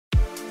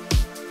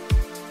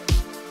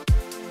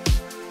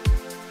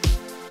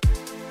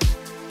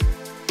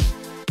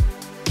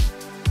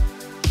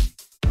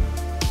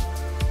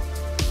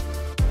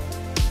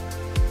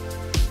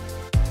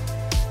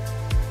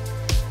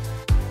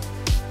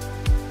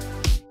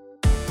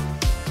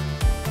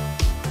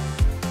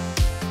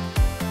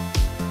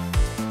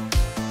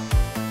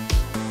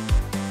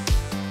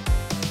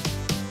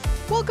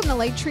Welcome to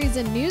Late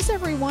Treason News,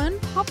 everyone.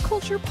 Pop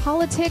culture,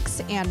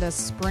 politics, and a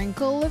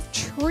sprinkle of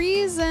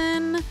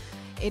treason.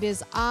 It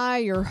is I,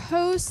 your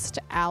host,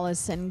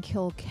 Allison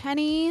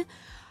Kilkenny,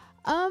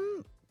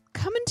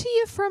 coming to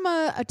you from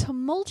a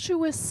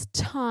tumultuous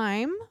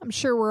time. I'm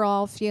sure we're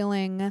all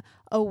feeling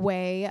a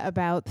way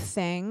about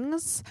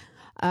things.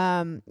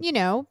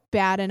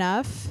 Bad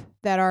enough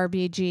that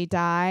RBG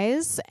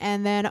dies,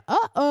 and then,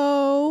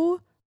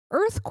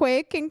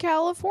 earthquake in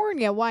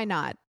California. Why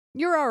not?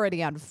 You're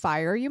already on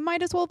fire. You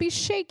might as well be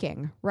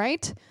shaking,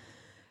 right?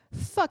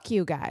 Fuck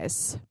you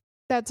guys.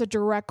 That's a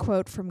direct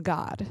quote from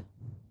God.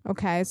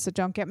 Okay, so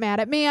don't get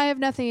mad at me. I have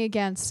nothing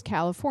against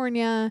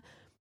California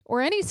or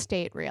any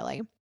state,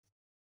 really.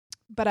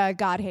 But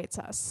God hates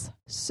us.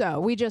 So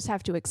we just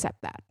have to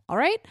accept that. All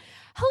right?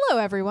 Hello,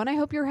 everyone. I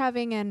hope you're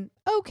having an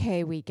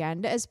okay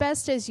weekend, as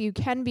best as you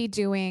can be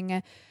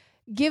doing,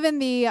 given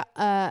the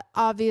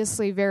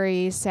obviously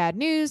very sad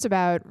news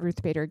about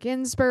Ruth Bader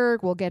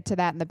Ginsburg. We'll get to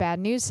that in the bad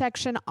news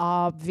section.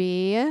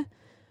 Am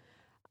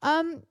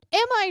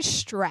I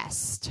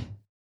stressed?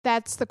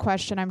 That's the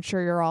question I'm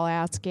sure you're all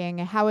asking.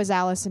 How is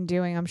Allison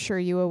doing? I'm sure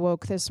you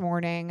awoke this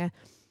morning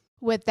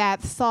with that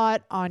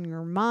thought on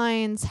your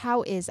minds.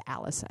 How is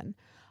Allison?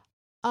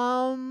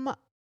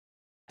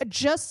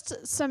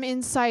 Just some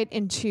insight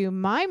into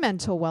my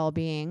mental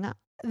well-being.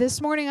 This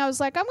morning I was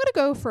like, I'm going to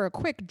go for a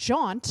quick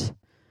jaunt.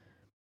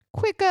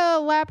 Quick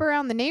lap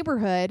around the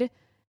neighborhood,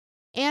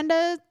 and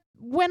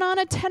went on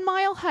a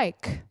 10-mile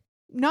hike.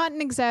 Not an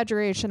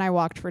exaggeration, I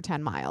walked for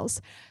 10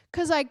 miles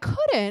because I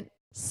couldn't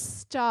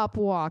stop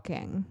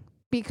walking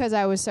because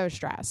I was so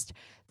stressed.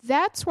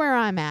 That's where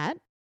I'm at.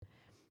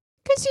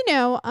 Because,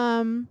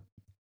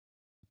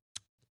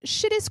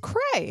 shit is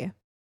cray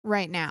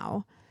right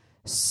now.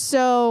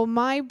 So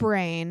my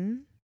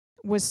brain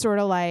was sort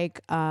of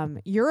like,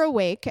 you're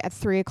awake at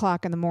 3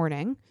 o'clock in the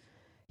morning.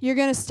 You're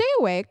going to stay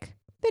awake.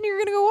 Then you're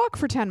going to go walk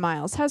for 10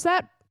 miles. How's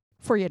that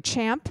for you,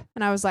 champ?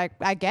 And I was like,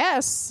 I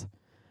guess.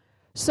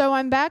 So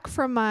I'm back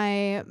from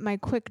my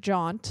quick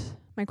jaunt,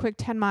 my quick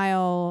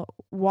 10-mile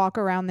walk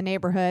around the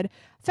neighborhood.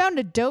 Found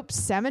a dope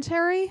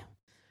cemetery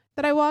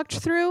that I walked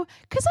through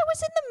because I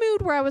was in the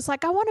mood where I was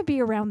like, I want to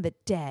be around the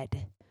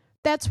dead.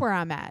 That's where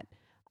I'm at.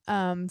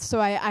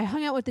 So I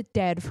hung out with the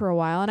dead for a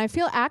while, and I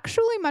feel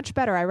actually much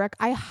better.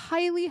 I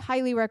highly,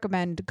 highly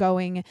recommend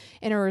going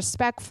in a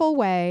respectful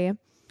way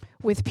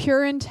with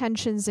pure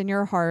intentions in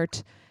your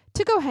heart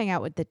to go hang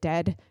out with the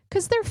dead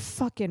because they're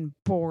fucking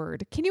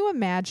bored. Can you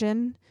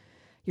imagine?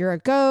 You're a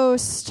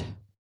ghost,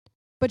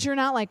 but you're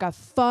not like a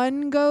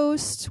fun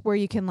ghost where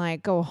you can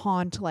like go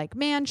haunt like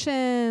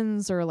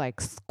mansions or like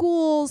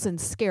schools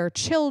and scare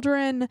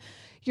children.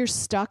 You're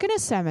stuck in a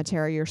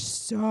cemetery. You're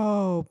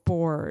so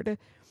bored.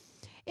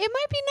 It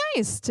might be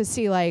nice to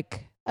see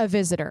like a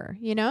visitor,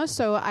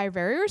 So I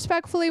very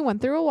respectfully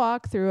went through a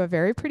walk through a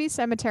very pretty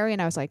cemetery,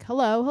 and I was like,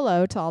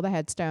 hello to all the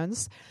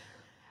headstones.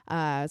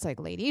 It's like,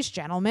 ladies,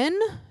 gentlemen,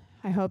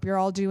 I hope you're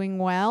all doing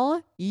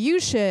well. You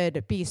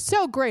should be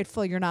so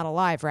grateful you're not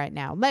alive right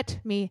now. Let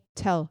me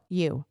tell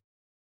you.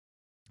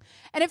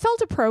 And it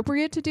felt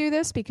appropriate to do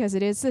this because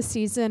it is the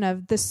season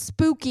of the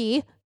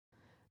spooky,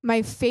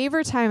 my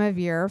favorite time of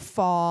year,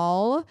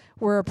 fall.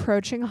 We're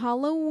approaching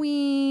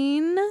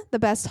Halloween, the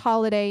best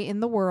holiday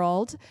in the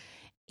world.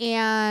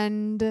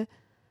 And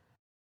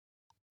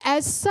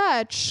as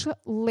such,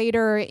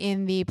 later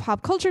in the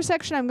pop culture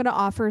section, I'm going to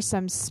offer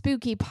some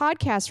spooky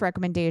podcast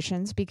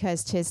recommendations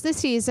because 'tis the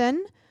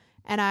season.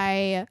 And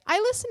I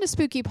listen to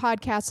spooky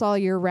podcasts all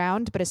year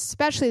round, but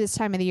especially this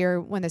time of the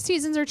year when the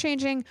seasons are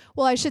changing.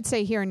 Well, I should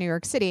say here in New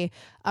York City,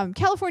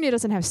 California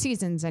doesn't have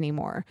seasons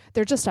anymore.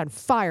 They're just on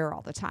fire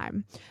all the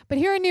time. But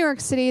here in New York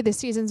City, the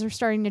seasons are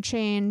starting to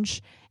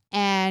change.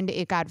 And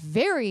it got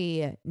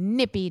very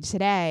nippy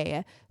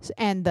today.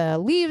 And the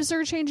leaves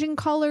are changing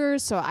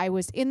colors. So I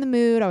was in the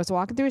mood. I was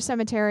walking through a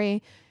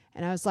cemetery.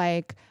 And I was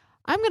like,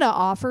 I'm going to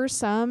offer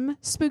some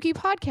spooky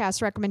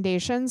podcast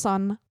recommendations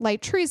on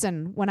Light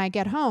Treason when I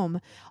get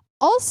home.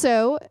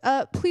 Also,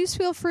 please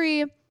feel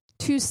free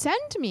to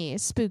send me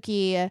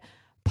spooky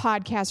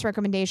podcast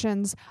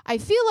recommendations. I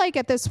feel like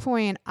at this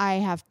point, I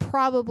have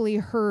probably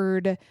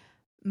heard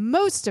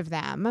most of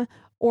them,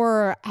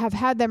 or have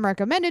had them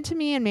recommended to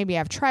me, and maybe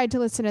I've tried to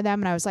listen to them,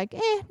 and I was like,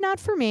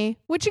 not for me,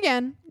 which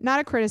again, not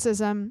a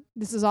criticism.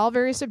 This is all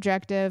very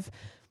subjective.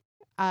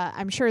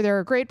 I'm sure there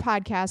are great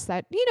podcasts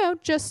that,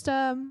 just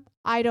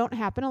I don't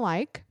happen to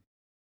like.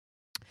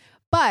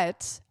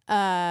 But,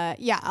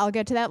 I'll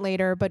get to that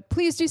later. But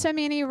please do send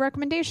me any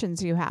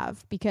recommendations you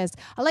have, because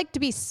I like to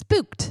be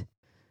spooked,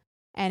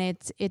 and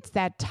it's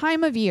that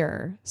time of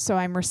year, so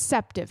I'm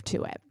receptive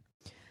to it.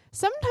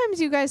 Sometimes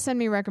you guys send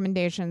me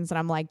recommendations, and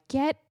I'm like,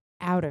 get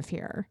out of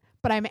here,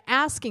 but I'm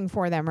asking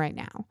for them right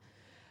now.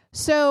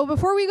 So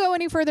before we go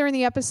any further in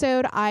the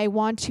episode, I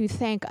want to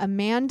thank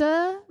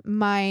Amanda,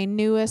 my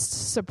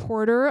newest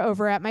supporter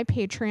over at my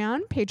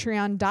Patreon,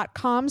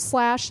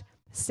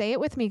 patreon.com/say it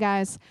with me,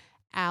 guys,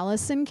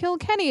 Allison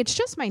Kilkenny. It's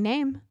just my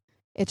name.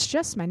 It's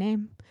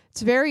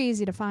very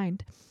easy to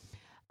find.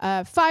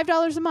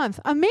 $5 a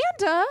month.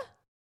 Amanda,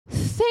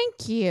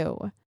 thank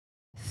you.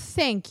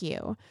 Thank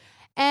you.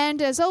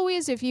 And as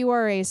always, if you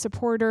are a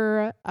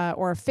supporter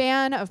or a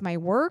fan of my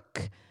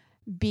work,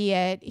 be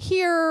it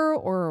here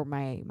or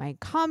my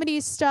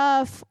comedy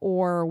stuff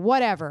or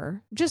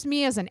whatever, just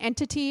me as an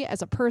entity,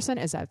 as a person,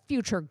 as a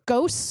future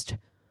ghost,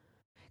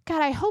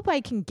 God, I hope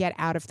I can get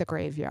out of the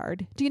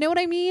graveyard. Do you know what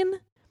I mean?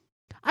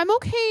 I'm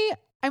okay.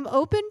 I'm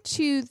open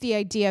to the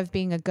idea of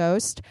being a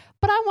ghost,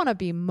 but I want to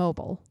be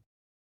mobile.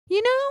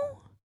 You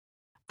know?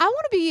 I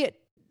want to be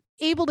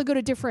able to go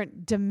to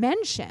different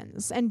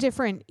dimensions and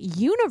different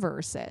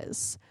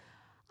universes.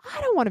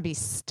 I don't want to be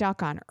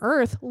stuck on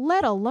Earth,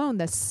 let alone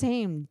the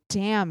same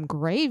damn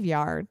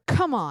graveyard.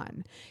 Come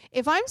on.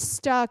 If I'm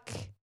stuck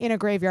in a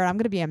graveyard, I'm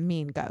going to be a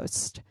mean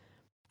ghost.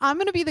 I'm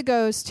going to be the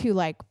ghost who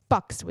like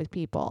fucks with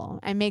people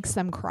and makes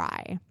them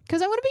cry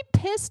because I want to be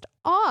pissed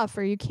off.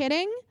 Are you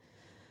kidding?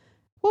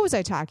 What was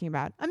I talking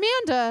about?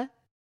 Amanda,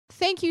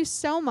 thank you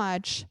so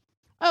much.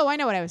 Oh, I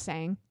know what I was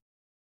saying.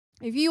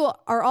 If you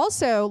are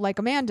also, like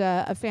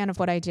Amanda, a fan of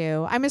what I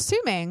do, I'm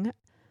assuming,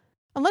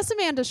 unless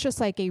Amanda's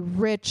just like a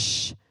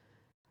rich...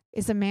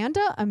 Is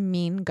Amanda a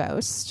mean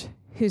ghost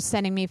who's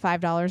sending me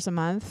 $5 a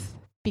month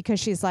because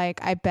she's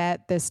like, I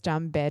bet this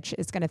dumb bitch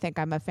is going to think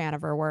I'm a fan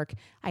of her work.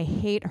 I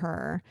hate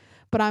her,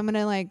 but I'm going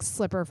to like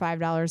slip her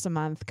 $5 a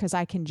month because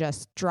I can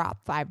just drop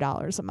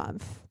 $5 a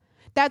month.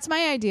 That's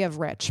my idea of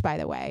rich, by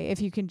the way.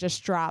 If you can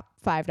just drop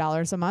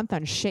 $5 a month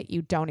on shit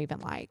you don't even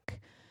like,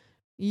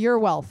 you're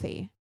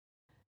wealthy.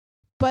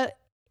 But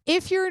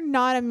if you're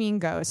not a mean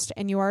ghost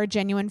and you are a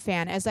genuine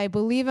fan, as I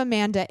believe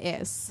Amanda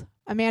is,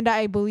 Amanda,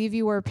 I believe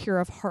you are pure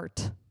of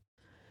heart.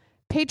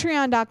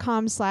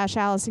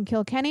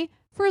 Patreon.com/AllisonKilkenny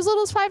for as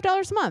little as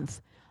 $5 a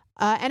month.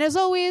 And as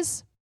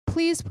always,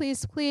 please,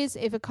 please, please,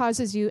 if it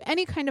causes you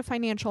any kind of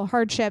financial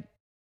hardship,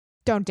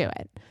 don't do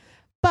it.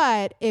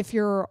 But if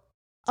you're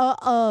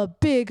a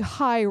big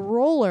high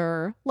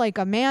roller like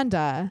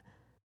Amanda,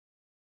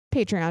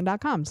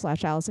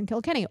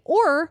 Patreon.com/AllisonKilkenny.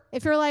 Or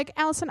if you're like,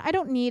 Allison, I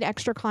don't need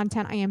extra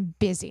content. I am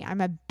busy.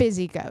 I'm a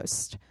busy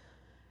ghost.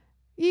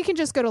 You can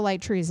just go to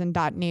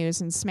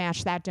lighttreason.news and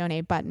smash that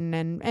donate button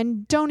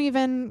and don't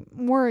even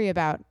worry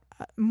about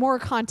more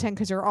content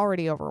because you're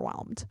already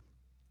overwhelmed.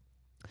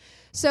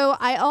 So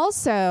I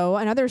also,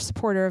 another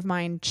supporter of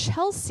mine,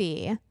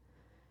 Chelsea,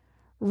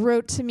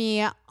 wrote to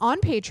me on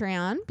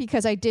Patreon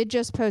because I did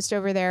just post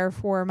over there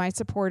for my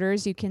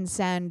supporters. You can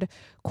send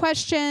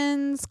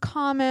questions,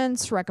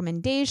 comments,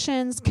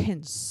 recommendations,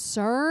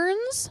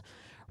 concerns,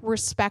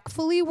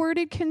 respectfully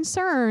worded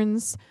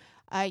concerns.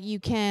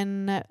 You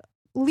can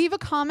leave a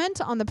comment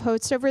on the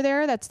post over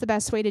there. That's the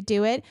best way to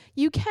do it.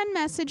 You can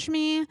message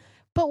me,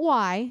 but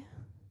why?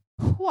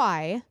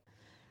 Why?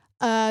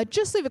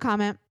 Just leave a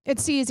comment.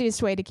 It's the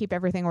easiest way to keep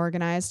everything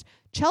organized.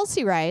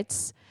 Chelsea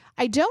writes,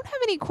 I don't have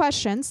any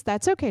questions.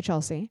 That's okay,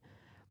 Chelsea.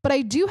 But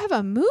I do have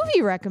a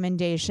movie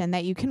recommendation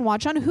that you can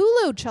watch on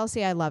Hulu.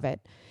 Chelsea, I love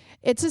it.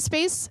 It's a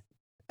space...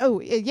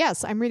 Oh,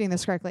 yes, I'm reading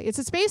this correctly. It's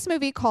a space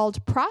movie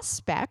called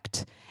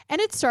Prospect, and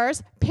it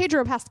stars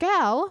Pedro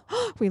Pascal,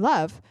 we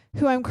love,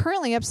 who I'm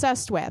currently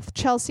obsessed with.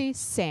 Chelsea,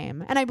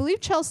 same. And I believe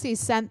Chelsea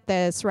sent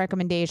this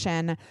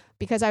recommendation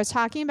because I was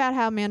talking about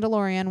how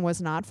Mandalorian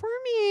was not for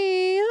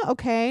me.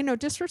 Okay, no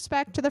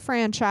disrespect to the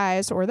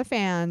franchise or the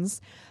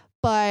fans.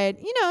 But,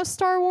 you know,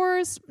 Star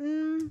Wars,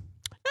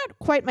 not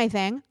quite my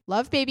thing.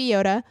 Love Baby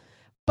Yoda.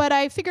 But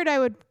I figured I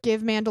would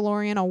give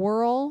Mandalorian a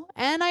whirl,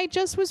 and I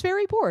just was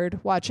very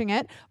bored watching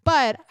it.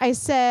 But I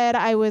said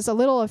I was a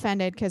little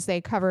offended because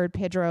they covered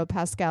Pedro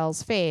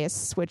Pascal's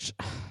face, which,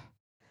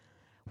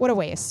 what a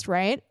waste,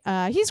 right?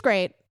 He's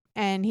great,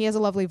 and he has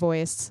a lovely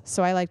voice,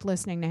 so I liked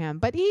listening to him.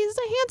 But he's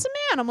a handsome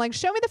man. I'm like,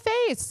 show me the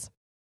face.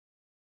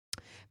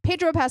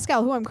 Pedro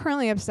Pascal, who I'm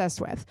currently obsessed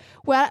with.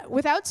 Well,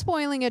 without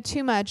spoiling it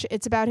too much,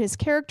 it's about his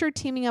character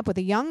teaming up with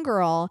a young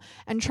girl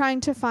and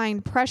trying to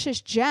find precious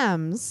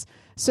gems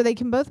so they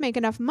can both make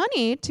enough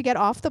money to get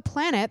off the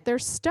planet they're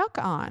stuck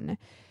on.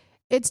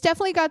 It's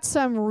definitely got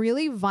some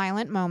really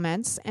violent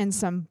moments and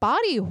some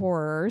body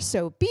horror,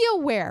 so be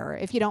aware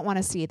if you don't want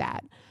to see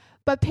that.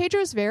 But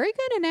Pedro's very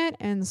good in it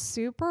and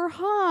super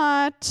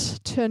hot,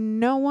 to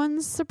no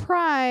one's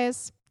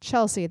surprise.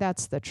 Chelsea,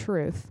 that's the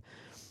truth.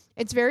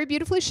 It's very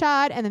beautifully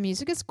shot, and the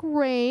music is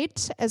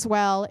great as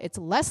well. It's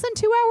less than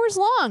 2 hours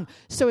long,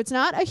 so it's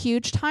not a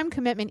huge time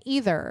commitment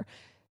either.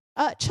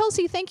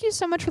 Chelsea, thank you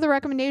so much for the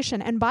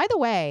recommendation. And by the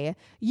way,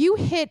 you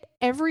hit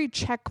every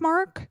check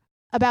mark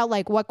about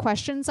like what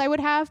questions I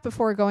would have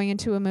before going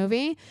into a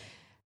movie.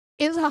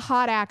 Is a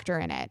hot actor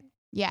in it?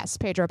 Yes,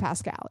 Pedro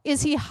Pascal.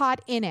 Is he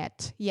hot in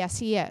it? Yes,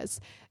 he is.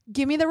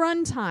 Give me the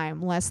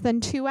runtime, less than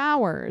 2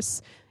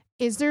 hours.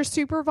 Is there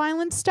super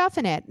violent stuff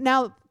in it?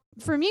 Now,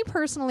 for me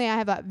personally, I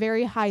have a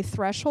very high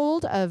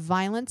threshold of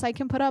violence I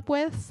can put up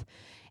with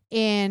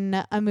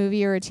in a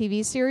movie or a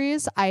TV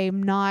series.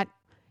 I'm not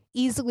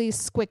easily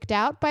squicked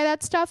out by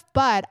that stuff,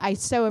 but I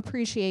so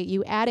appreciate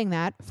you adding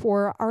that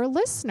for our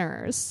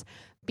listeners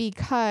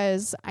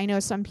because I know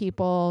some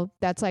people,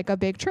 that's like a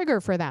big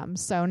trigger for them.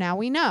 So now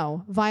we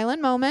know.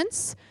 Violent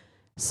moments,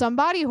 some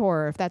body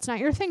horror. If that's not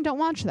your thing, don't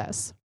watch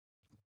this.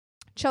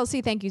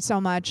 Chelsea, thank you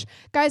so much.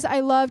 Guys, I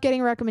love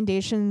getting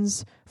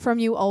recommendations from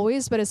you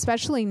always, but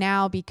especially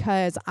now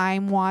because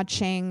I'm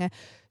watching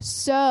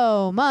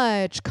so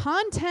much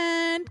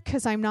content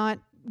because I'm not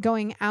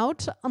going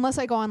out unless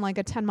I go on like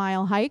a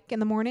 10-mile hike in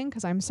the morning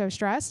because I'm so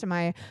stressed and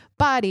my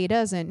body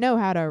doesn't know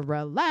how to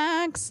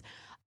relax.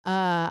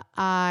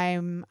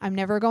 I'm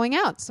never going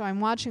out, so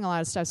I'm watching a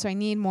lot of stuff, so I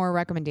need more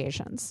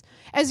recommendations.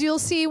 As you'll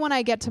see when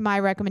I get to my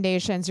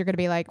recommendations, you're going to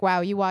be like,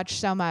 wow, you watch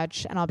so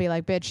much, and I'll be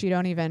like, bitch, you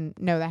don't even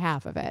know the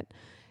half of it.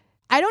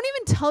 I don't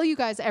even tell you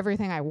guys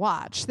everything I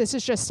watch. This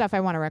is just stuff I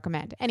want to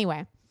recommend.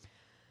 Anyway,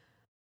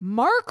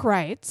 Mark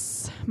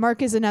writes,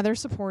 Mark is another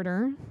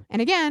supporter,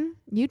 and again,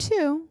 you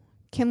too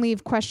can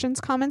leave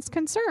questions, comments,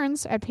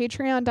 concerns at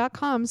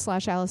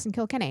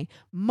patreon.com/AllisonKilkenny.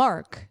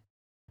 Mark,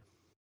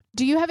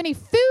 do you have any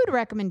food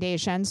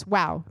recommendations?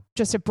 Wow,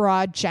 just a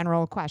broad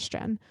general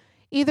question.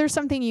 Either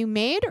something you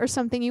made or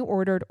something you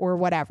ordered or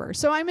whatever.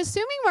 So I'm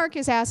assuming Mark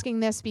is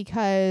asking this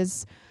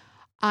because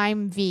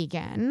I'm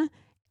vegan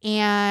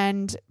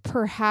and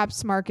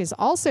perhaps Mark is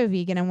also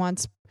vegan and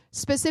wants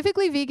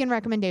specifically vegan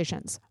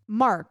recommendations.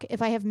 Mark, if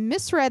I have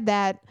misread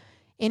that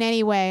in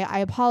any way, I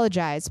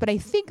apologize, but I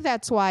think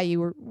that's why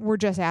you were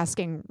just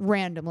asking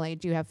randomly,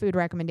 do you have food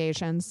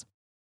recommendations?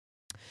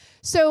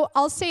 So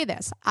I'll say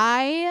this.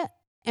 I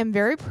am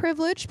very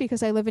privileged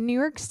because I live in New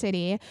York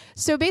City.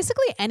 So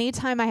basically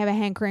anytime I have a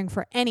hankering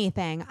for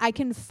anything, I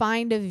can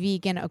find a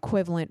vegan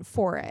equivalent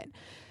for it.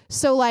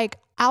 So like,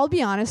 I'll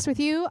be honest with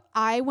you,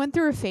 I went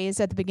through a phase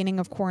at the beginning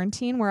of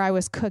quarantine where I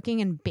was cooking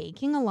and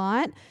baking a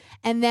lot.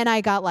 And then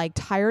I got like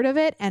tired of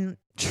it. And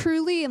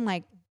truly in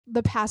like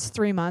the past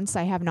 3 months,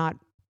 I have not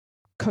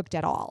cooked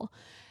at all.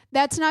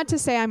 That's not to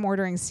say I'm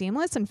ordering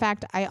seamless. In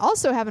fact, I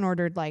also haven't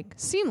ordered like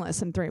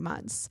seamless in 3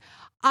 months.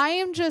 I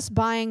am just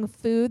buying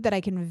food that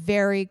I can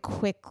very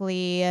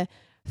quickly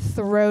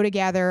throw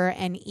together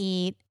and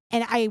eat.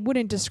 And I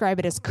wouldn't describe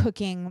it as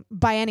cooking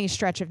by any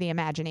stretch of the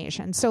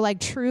imagination. So like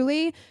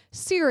truly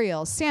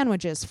cereal,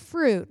 sandwiches,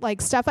 fruit,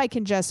 like stuff I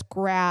can just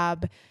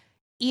grab,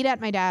 eat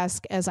at my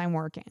desk as I'm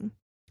working.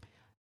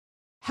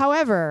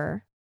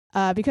 However,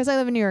 because I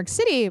live in New York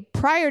City,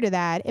 prior to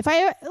that, if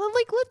I,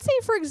 like, let's say,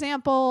 for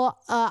example,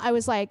 I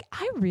was like,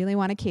 I really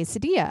want a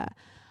quesadilla.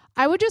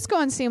 I would just go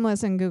on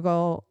Seamless and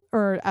Google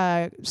or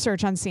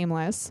search on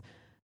Seamless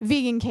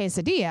vegan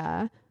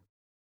quesadilla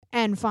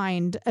and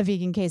find a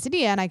vegan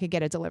quesadilla and I could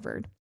get it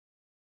delivered.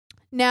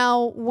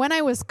 Now, when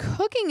I was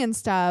cooking and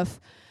stuff,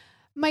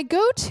 my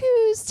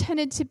go-tos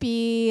tended to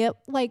be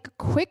like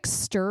quick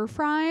stir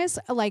fries,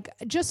 like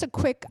just a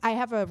quick, I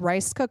have a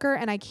rice cooker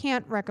and I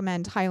can't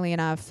recommend highly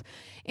enough,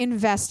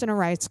 invest in a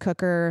rice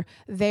cooker.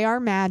 They are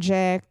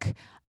magic.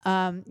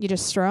 You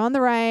just stir on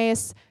the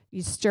rice,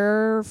 you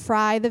stir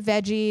fry the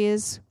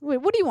veggies. Wait,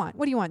 what do you want?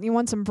 What do you want? You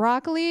want some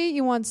broccoli?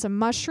 You want some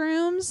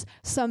mushrooms?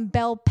 Some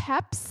bell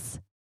peps?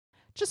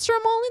 Just throw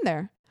them all in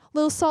there.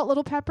 Little salt,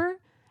 little pepper.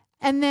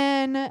 And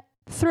then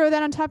throw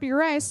that on top of your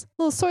rice.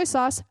 Little soy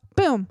sauce.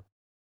 Boom.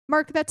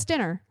 Mark, that's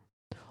dinner.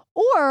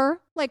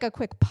 Or like a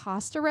quick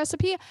pasta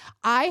recipe.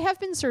 I have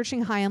been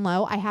searching high and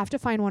low. I have to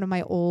find one of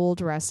my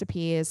old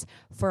recipes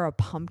for a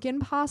pumpkin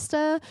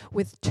pasta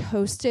with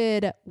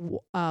toasted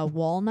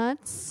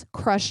walnuts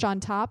crushed on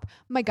top.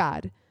 My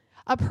God,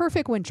 a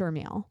perfect winter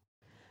meal.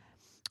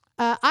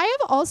 I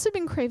have also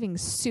been craving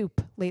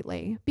soup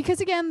lately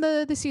because, again,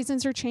 the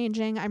seasons are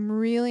changing. I'm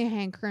really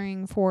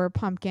hankering for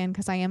pumpkin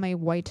because I am a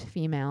white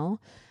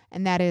female,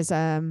 and that is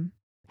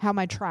how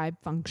my tribe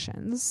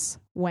functions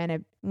when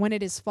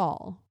it is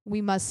fall.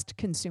 We must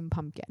consume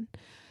pumpkin.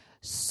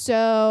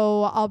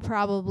 So I'll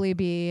probably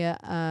be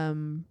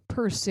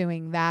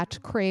pursuing that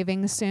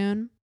craving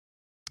soon.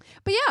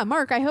 But yeah,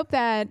 Mark, I hope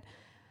that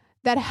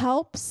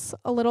helps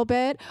a little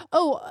bit.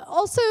 Oh,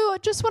 also,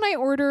 just when I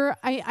order,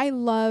 I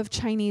love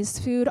Chinese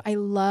food. I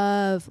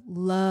love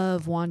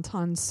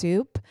wonton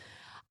soup.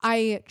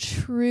 I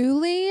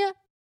truly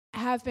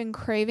have been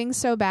craving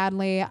so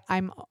badly.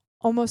 I'm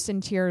almost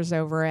in tears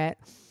over it.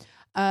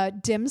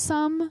 Dim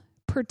sum,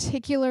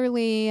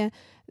 particularly,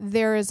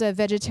 there is a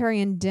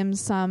vegetarian dim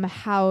sum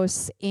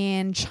house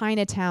in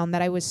Chinatown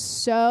that I was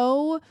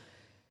so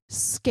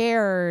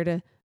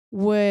scared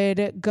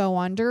would go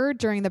under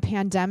during the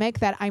pandemic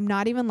that I'm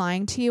not even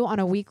lying to you. On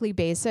a weekly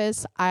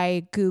basis,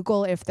 I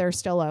Google if they're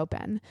still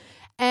open.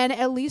 And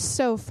at least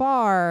so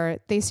far,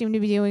 they seem to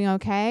be doing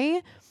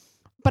okay.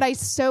 But I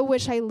so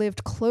wish I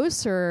lived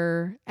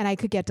closer and I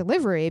could get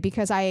delivery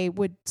because I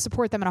would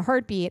support them in a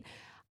heartbeat.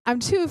 I'm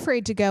too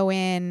afraid to go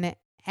in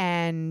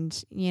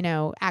and,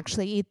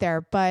 actually eat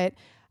there. But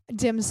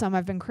dim sum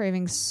I've been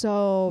craving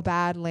so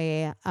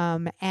badly.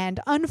 And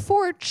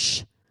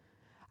unfortunately,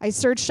 I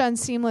searched on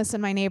Seamless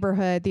in my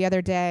neighborhood the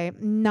other day.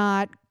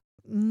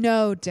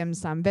 No dim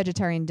sum,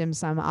 vegetarian dim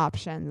sum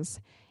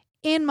options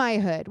in my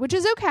hood, which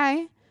is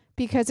okay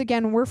because,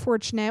 again, we're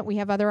fortunate. We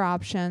have other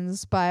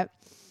options. But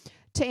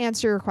to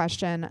answer your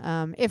question,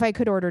 if I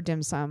could order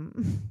dim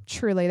sum,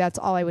 truly, that's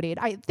all I would eat.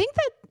 I think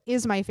that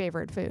is my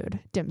favorite food,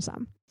 dim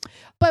sum.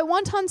 But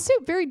wonton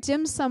soup, very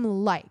dim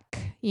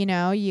sum-like.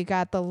 You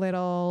got the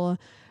little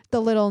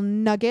the little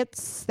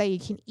nuggets that you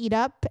can eat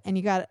up, and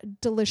you got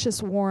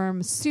delicious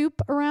warm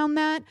soup around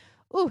that.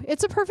 Ooh,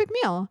 it's a perfect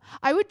meal.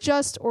 I would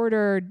just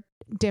order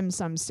dim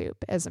sum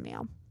soup as a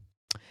meal.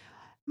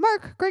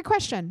 Mark, great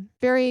question.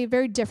 Very,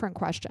 very different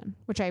question,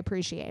 which I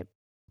appreciate.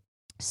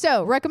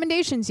 So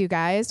recommendations, you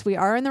guys. We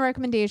are in the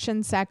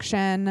recommendation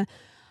section.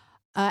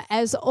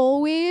 As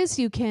always,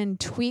 you can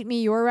tweet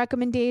me your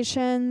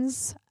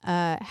recommendations,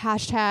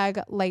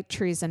 hashtag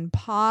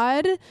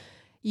LightTreasonPod.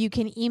 You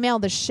can email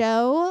the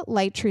show,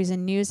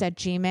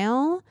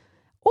 lighttreasonnews@gmail.com,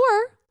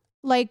 or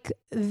like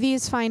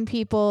these fine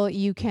people,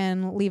 you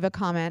can leave a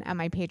comment at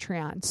my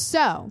Patreon.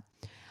 So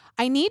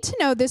I need to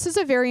know, this is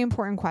a very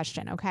important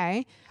question,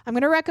 okay? I'm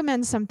going to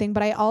recommend something,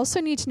 but I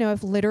also need to know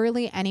if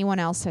literally anyone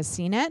else has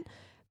seen it,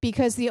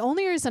 because the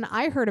only reason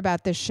I heard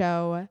about this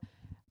show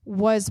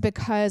was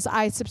because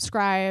I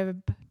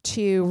subscribe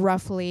to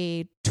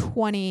roughly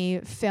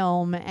 20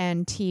 film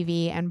and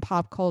TV and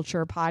pop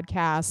culture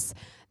podcasts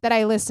that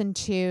I listen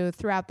to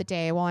throughout the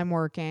day while I'm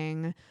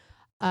working.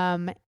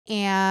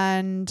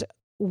 And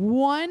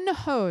one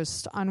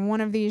host on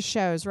one of these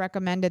shows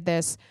recommended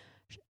this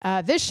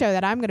show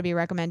that I'm going to be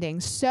recommending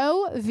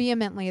so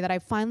vehemently that I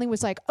finally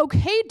was like,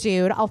 okay,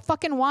 dude, I'll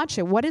fucking watch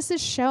it. What is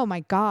this show?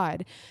 My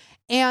God.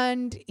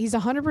 And he's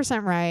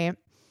 100% right.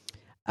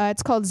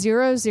 It's called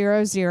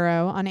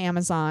 000 on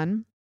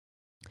Amazon.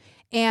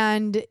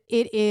 And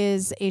it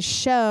is a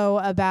show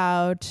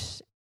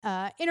about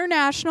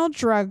international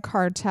drug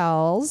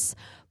cartels,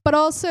 but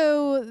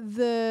also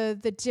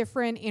the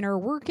different inner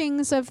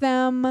workings of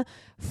them,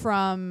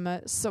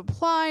 from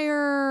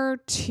supplier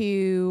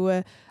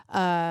to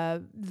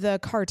the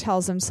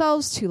cartels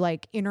themselves, to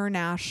like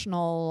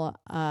international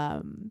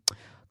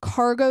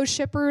cargo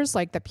shippers,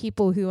 like the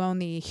people who own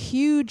the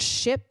huge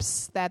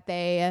ships that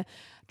they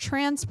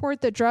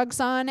transport the drugs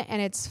on.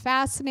 And it's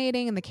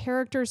fascinating, and the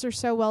characters are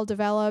so well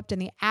developed,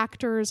 and the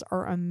actors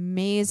are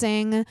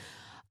amazing.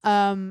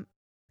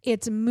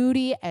 It's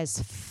moody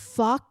as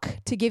fuck.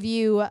 To give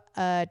you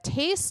a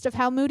taste of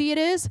how moody it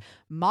is,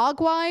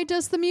 Mogwai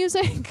does the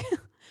music.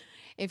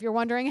 If you're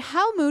wondering,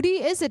 how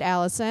moody is it,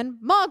 Allison?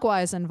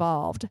 Mogwai is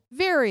involved.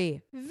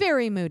 Very,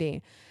 very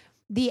moody.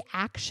 The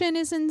action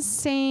is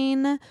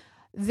insane.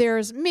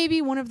 There's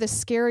maybe one of the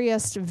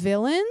scariest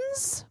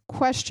villains, ?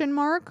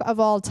 Of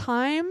all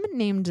time,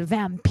 named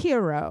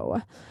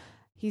Vampiro.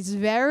 He's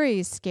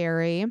very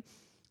scary.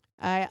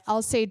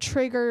 I'll say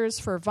triggers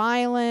for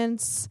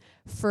violence,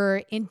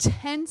 for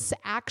intense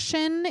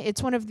action.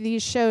 It's one of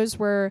these shows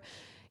where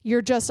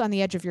you're just on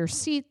the edge of your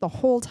seat the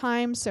whole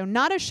time. So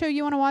not a show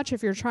you want to watch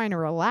if you're trying to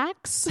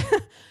relax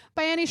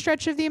by any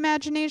stretch of the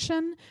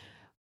imagination.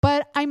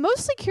 But I'm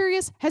mostly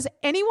curious, has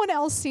anyone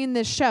else seen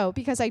this show?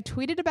 Because I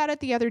tweeted about it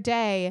the other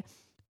day.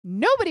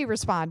 Nobody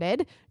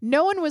responded.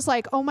 No one was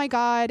like, oh my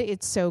God,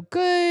 it's so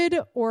good.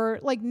 Or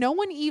like no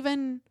one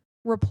even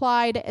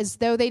replied as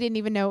though they didn't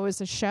even know it was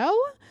a show.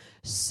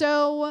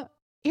 So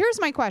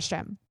here's my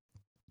question.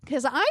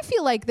 Because I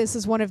feel like this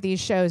is one of these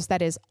shows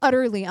that is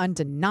utterly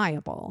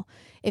undeniable.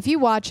 If you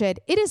watch it,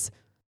 it is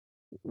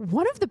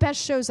one of the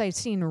best shows I've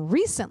seen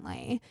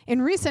recently,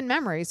 in recent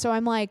memory. So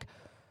I'm like,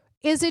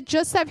 is it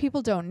just that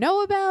people don't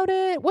know about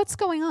it? What's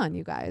going on,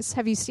 you guys?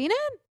 Have you seen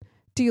it?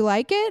 Do you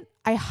like it?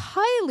 I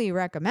highly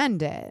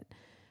recommend it.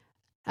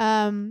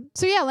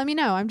 So yeah, let me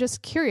know. I'm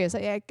just curious.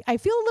 I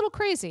feel a little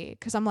crazy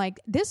because I'm like,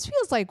 this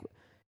feels like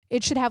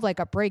it should have like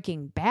a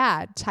Breaking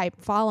Bad type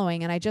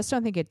following, and I just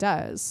don't think it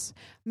does.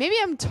 Maybe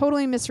I'm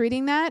totally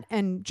misreading that,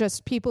 and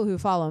just people who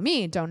follow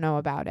me don't know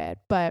about it,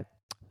 but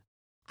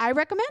I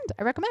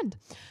recommend.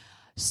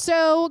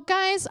 So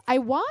guys, I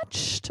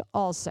watched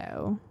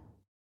also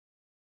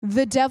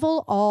The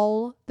Devil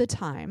All the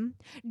Time,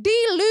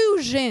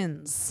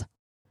 Delusions.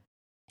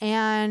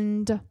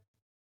 And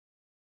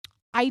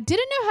I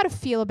didn't know how to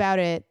feel about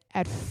it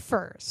at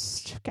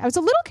first. I was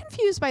a little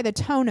confused by the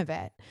tone of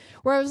it,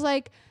 where I was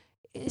like,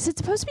 is it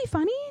supposed to be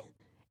funny?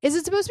 Is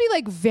it supposed to be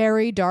like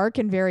very dark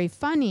and very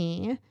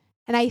funny?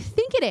 And I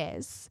think it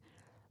is,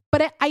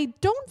 but I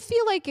don't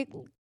feel like it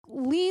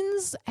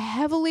leans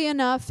heavily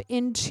enough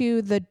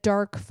into the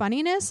dark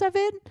funniness of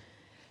it.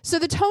 So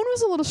the tone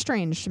was a little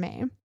strange to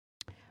me.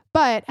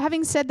 But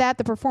having said that,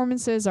 the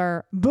performances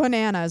are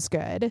bananas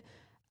good.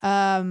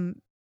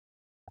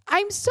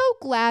 I'm so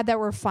glad that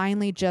we're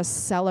finally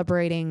just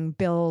celebrating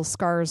Bill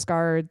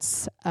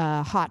Skarsgård's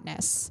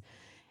hotness.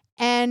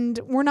 And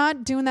we're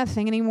not doing that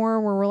thing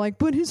anymore where we're like,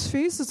 but his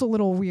face is a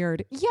little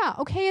weird. Yeah,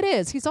 okay, it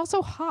is. He's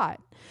also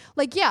hot.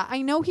 Like, yeah,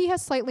 I know he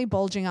has slightly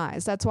bulging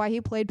eyes. That's why he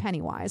played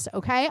Pennywise,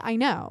 okay? I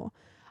know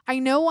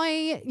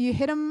why you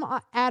hit him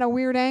at a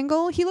weird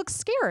angle. He looks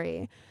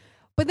scary.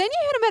 But then you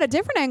hit him at a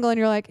different angle and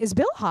you're like, is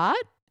Bill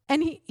hot?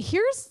 And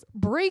here's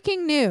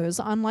breaking news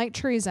on Light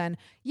Treason.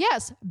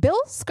 Yes, Bill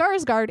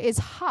Skarsgård is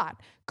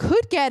hot.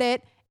 Could get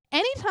it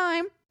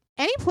anytime,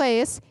 any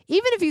place,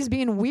 even if he's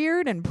being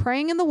weird and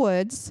praying in the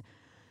woods.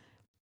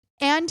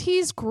 And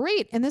he's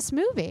great in this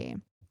movie.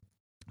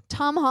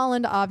 Tom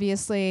Holland,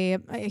 obviously,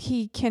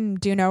 he can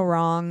do no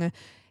wrong.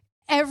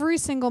 Every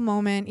single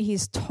moment,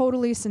 he's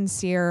totally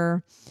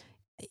sincere.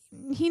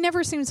 he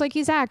never seems like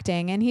he's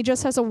acting, and he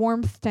just has a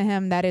warmth to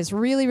him that is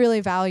really,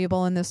 really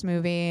valuable in this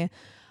movie.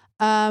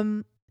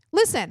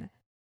 Listen,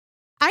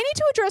 I need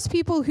to address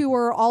people who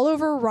are all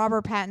over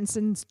Robert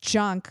Pattinson's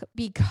junk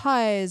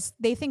because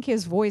they think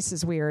his voice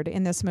is weird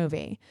in this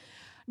movie.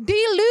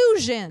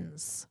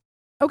 Delusions.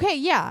 Okay,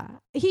 yeah.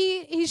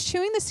 He's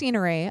chewing the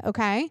scenery,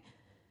 okay?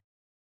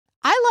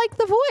 I like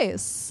the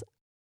voice.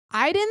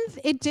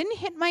 It didn't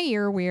hit my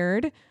ear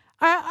weird.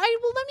 Well,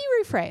 let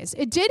me rephrase.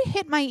 It did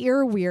hit my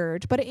ear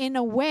weird, but in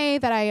a way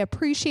that I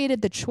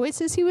appreciated the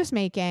choices he was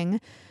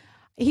making.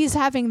 He's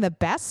having the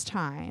best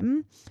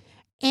time.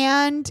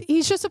 And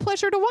he's just a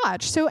pleasure to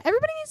watch. So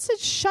everybody needs to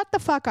shut the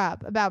fuck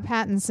up about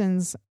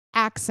Pattinson's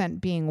accent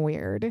being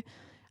weird.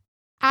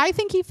 I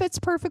think he fits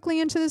perfectly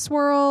into this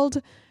world.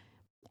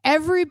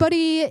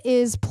 Everybody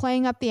is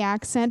playing up the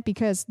accent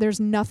because there's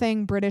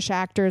nothing British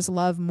actors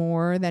love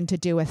more than to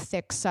do a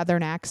thick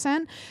Southern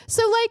accent.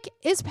 So, like,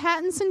 is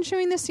Pattinson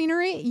chewing the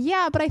scenery?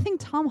 Yeah, but I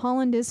think Tom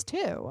Holland is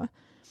too.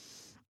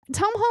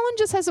 Tom Holland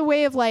just has a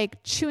way of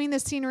like chewing the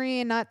scenery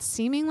and not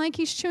seeming like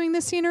he's chewing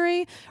the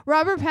scenery.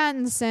 Robert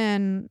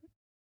Pattinson,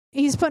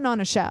 he's putting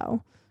on a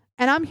show,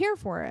 and I'm here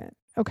for it.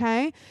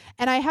 Okay.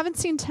 And I haven't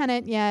seen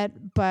Tenet yet,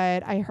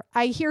 but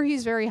I hear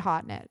he's very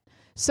hot in it.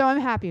 So I'm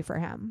happy for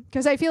him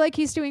because I feel like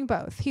he's doing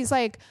both. He's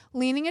like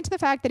leaning into the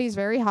fact that he's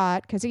very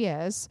hot because he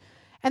is.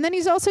 And then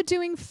he's also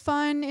doing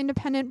fun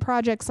independent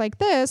projects like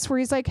this where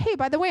he's like, hey,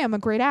 by the way, I'm a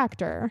great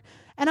actor.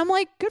 And I'm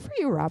like, good for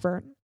you,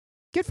 Robert.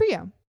 Good for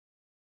you.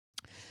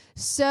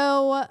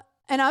 So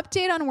an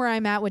update on where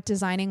I'm at with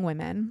Designing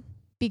Women,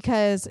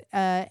 because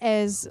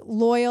as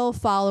loyal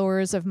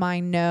followers of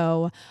mine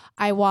know,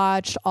 I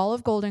watched all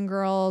of Golden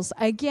Girls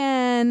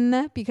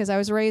again because I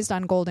was raised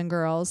on Golden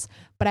Girls,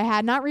 but I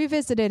had not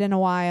revisited in a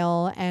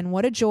while. And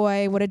what a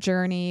joy, what a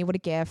journey, what a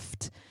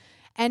gift.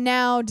 And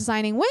now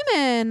Designing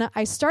Women,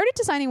 I started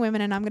Designing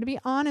Women, and I'm going to be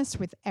honest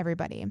with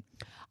everybody.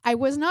 I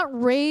was not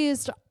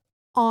raised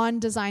on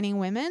Designing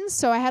Women,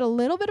 so I had a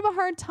little bit of a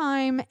hard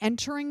time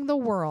entering the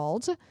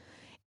world.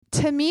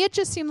 To me, it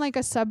just seemed like a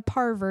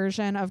subpar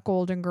version of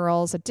Golden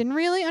Girls. I didn't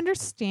really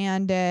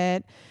understand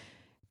it.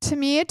 To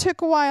me, it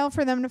took a while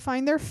for them to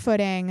find their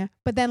footing.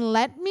 But then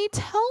let me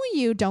tell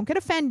you, don't get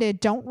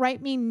offended. Don't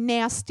write me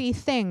nasty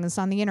things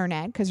on the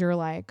internet because you're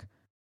like,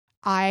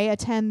 I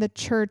attend the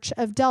Church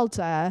of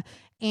Delta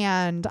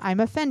and I'm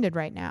offended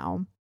right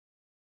now.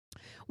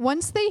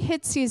 Once they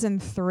hit season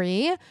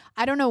 3,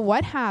 I don't know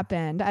what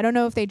happened. I don't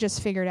know if they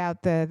just figured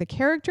out the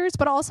characters,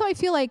 but also I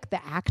feel like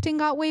the acting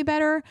got way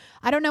better.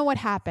 I don't know what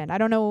happened. I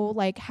don't know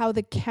like how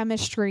the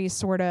chemistry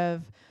sort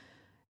of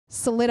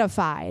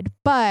solidified,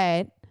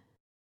 but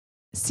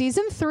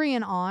season 3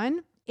 and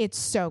on, it's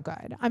so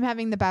good. I'm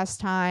having the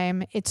best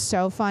time. It's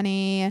so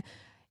funny.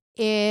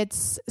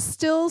 It's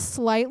still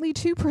slightly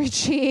too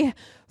preachy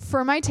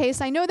for my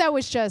taste. I know that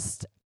was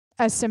just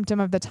a symptom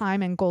of the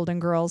time, and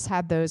Golden Girls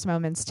had those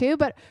moments too.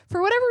 But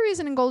for whatever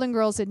reason in Golden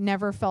Girls, it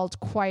never felt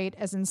quite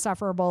as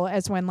insufferable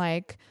as when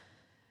like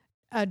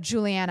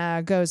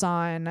Juliana goes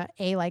on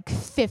a like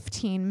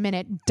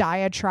 15-minute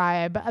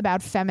diatribe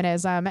about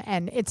feminism,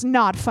 and it's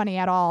not funny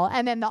at all.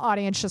 And then the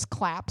audience just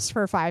claps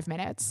for 5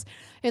 minutes.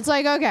 It's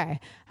like,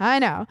 okay, I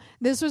know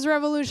this was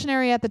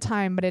revolutionary at the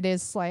time, but it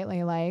is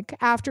slightly like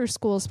after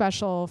school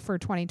special for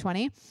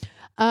 2020.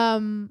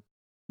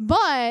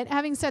 But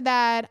having said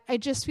that, it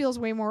just feels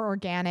way more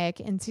organic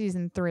in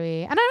season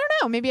 3. And I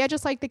don't know, maybe I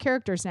just like the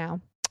characters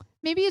now.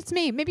 Maybe it's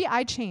me. Maybe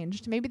I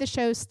changed. Maybe the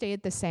show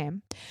stayed the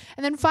same.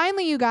 And then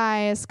finally, you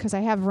guys, because I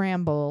have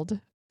rambled,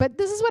 but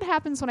this is what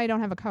happens when I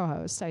don't have a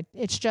co-host.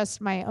 It's just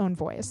my own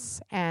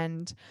voice,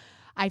 and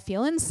I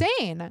feel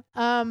insane.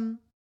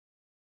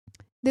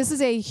 This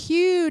is a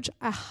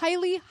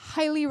highly,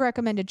 highly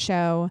recommended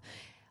show.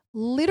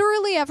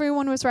 Literally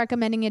everyone was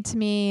recommending it to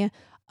me.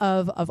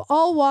 Of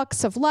all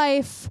walks of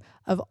life,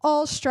 of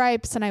all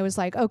stripes. And I was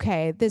like,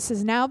 okay, this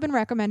has now been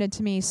recommended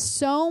to me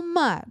so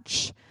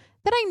much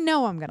that I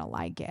know I'm going to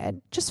like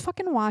it. Just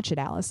fucking watch it,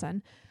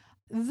 Allison.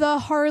 The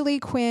Harley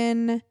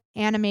Quinn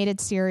animated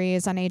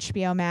series on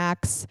HBO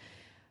Max.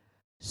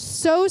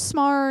 So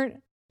smart,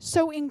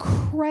 so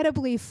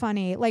incredibly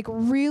funny, like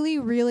really,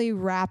 really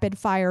rapid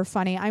fire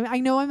funny.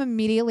 I know I'm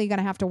immediately going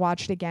to have to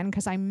watch it again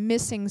because I'm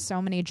missing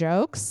so many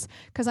jokes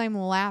because I'm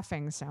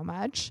laughing so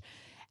much.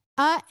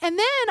 And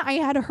then I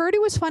had heard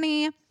it was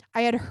funny.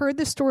 I had heard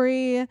the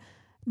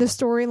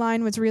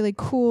storyline was really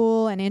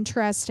cool and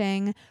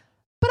interesting,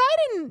 but I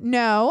didn't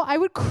know I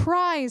would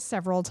cry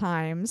several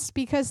times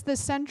because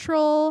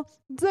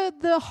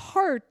the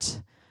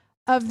heart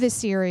of the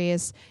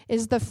series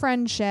is the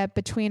friendship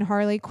between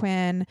Harley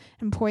Quinn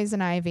and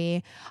Poison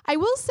Ivy. I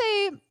will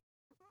say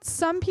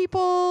some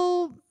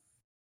people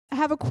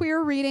have a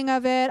queer reading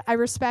of it. I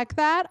respect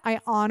that. I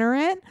honor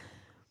it.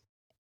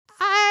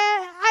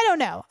 I don't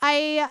know.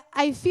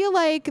 I feel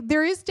like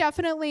there is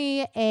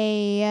definitely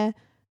a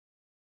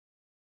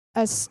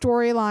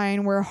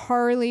storyline where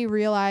Harley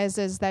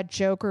realizes that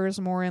Joker's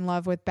more in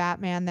love with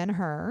Batman than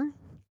her.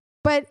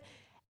 But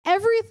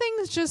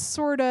everything's just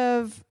sort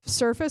of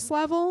surface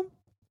level.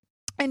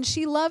 And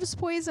she loves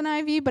Poison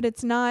Ivy, but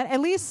it's not,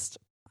 at least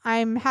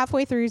I'm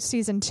halfway through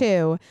season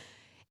 2.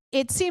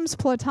 It seems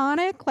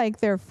platonic, like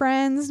they're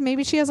friends.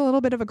 Maybe she has a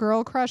little bit of a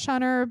girl crush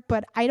on her,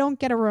 but I don't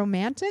get a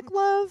romantic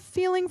love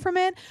feeling from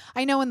it.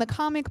 I know in the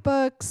comic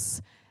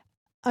books,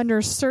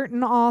 under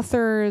certain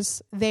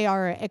authors, they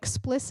are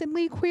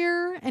explicitly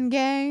queer and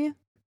gay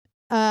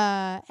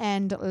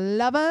and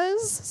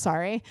lovers.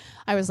 Sorry.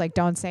 I was like,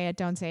 don't say it,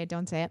 don't say it,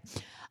 don't say it.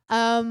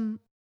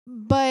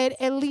 But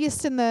at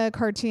least in the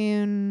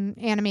cartoon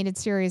animated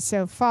series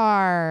so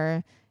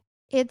far,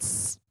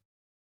 it's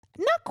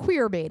not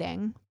queer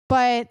baiting,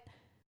 but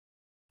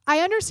I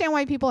understand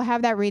why people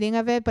have that reading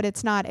of it, but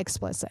it's not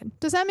explicit.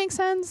 Does that make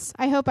sense?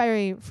 I hope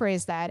I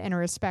phrased that in a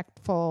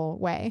respectful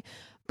way.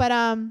 But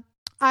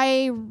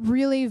I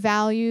really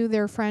value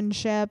their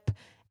friendship,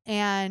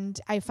 and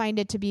I find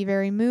it to be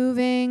very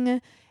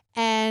moving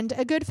and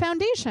a good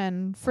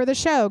foundation for the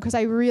show because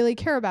I really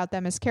care about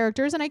them as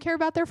characters and I care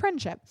about their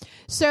friendship.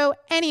 So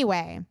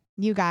anyway,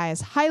 you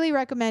guys, highly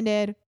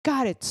recommended.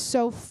 God, it's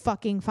so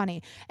fucking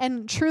funny.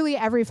 And truly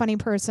every funny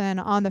person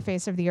on the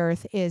face of the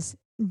earth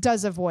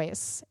does a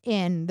voice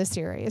in the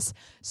series.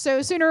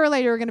 So sooner or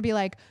later, we're going to be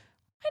like,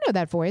 I know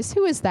that voice.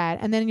 Who is that?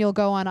 And then you'll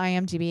go on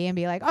IMDb and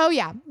be like, oh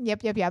yeah,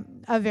 yep.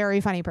 A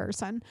very funny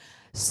person.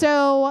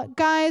 So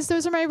guys,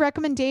 those are my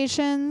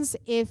recommendations.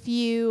 If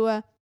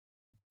you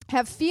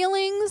have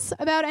feelings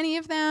about any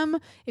of them,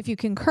 if you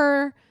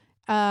concur,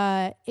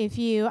 don't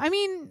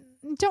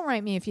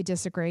write me if you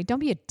disagree. Don't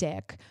be a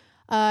dick.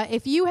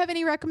 If you have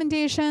any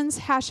recommendations,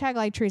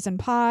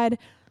 #LikeTreesandPod.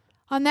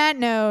 On that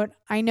note,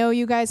 I know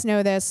you guys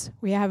know this.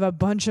 We have a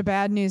bunch of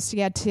bad news to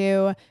get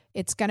to.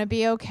 It's going to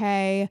be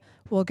okay.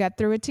 We'll get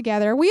through it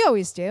together. We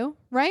always do,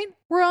 right?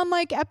 We're on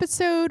like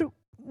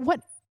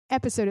what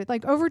episode?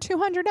 Like over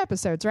 200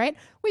 episodes, right?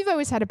 We've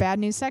always had a bad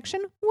news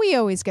section. We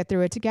always get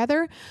through it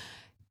together.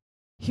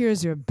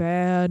 Here's your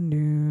bad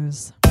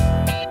news.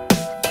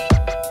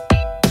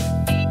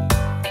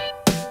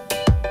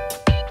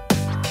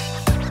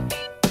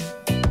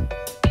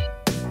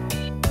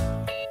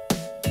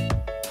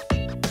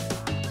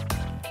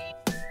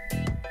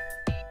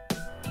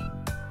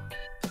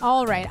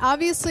 All right.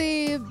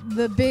 Obviously,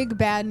 the big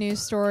bad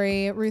news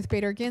story, Ruth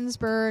Bader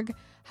Ginsburg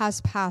has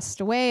passed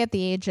away at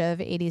the age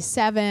of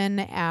 87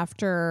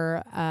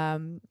 after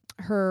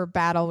her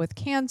battle with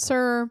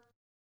cancer.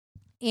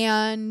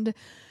 And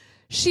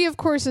she, of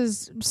course,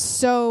 is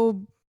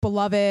so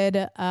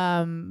beloved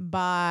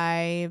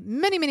by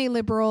many, many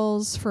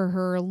liberals for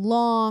her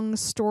long,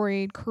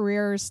 storied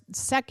career.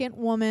 Second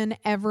woman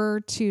ever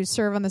to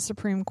serve on the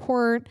Supreme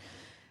Court,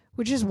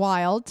 which is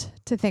wild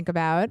to think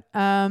about.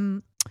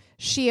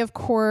 She, of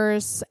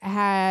course,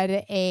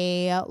 had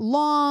a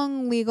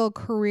long legal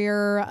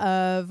career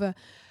of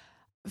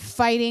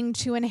fighting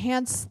to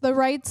enhance the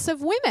rights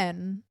of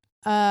women,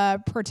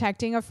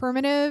 protecting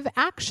affirmative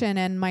action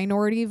and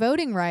minority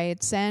voting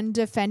rights, and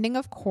defending,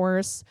 of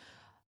course,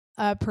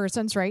 a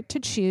person's right to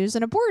choose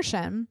an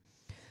abortion.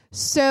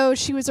 So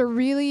she was a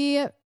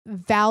really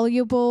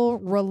valuable,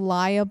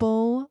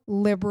 reliable,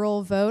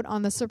 liberal vote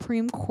on the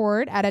Supreme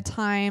Court at a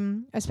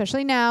time,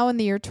 especially now in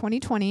the year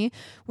 2020,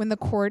 when the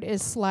court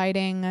is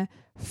sliding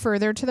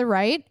further to the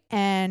right,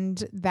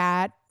 and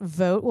that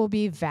vote will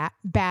be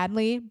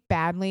badly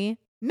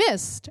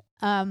missed.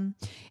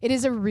 It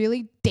is a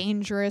really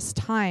dangerous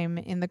time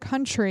in the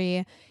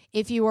country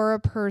if you are a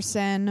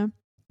person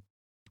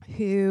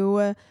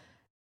who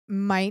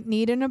might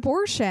need an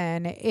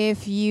abortion,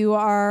 if you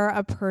are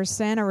a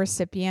person, a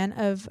recipient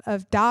of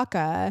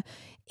DACA,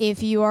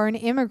 if you are an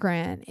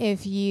immigrant,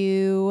 if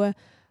you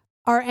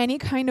are any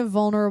kind of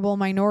vulnerable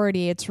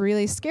minority. It's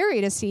really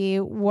scary to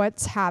see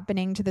what's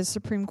happening to the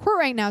Supreme Court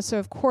right now. So,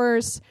 of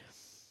course,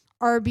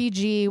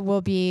 RBG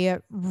will be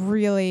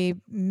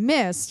really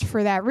missed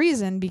for that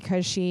reason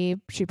because she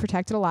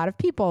protected a lot of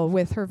people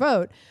with her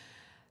vote.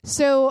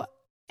 So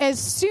as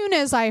soon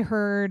as I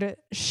heard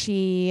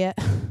she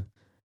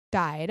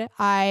died,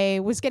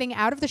 I was getting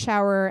out of the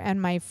shower and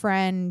my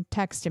friend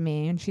texted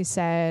me and she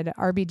said,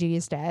 RBG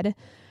is dead.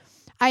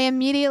 I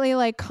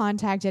immediately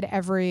contacted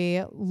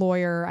every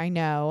lawyer I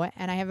know,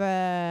 and I have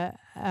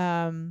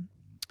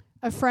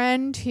a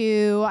friend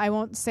who, I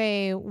won't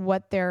say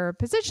what their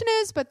position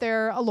is, but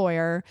they're a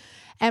lawyer.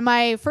 And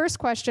my first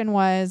question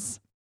was,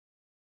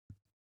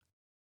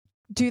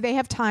 do they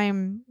have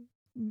time,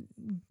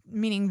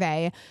 meaning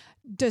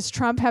does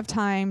Trump have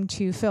time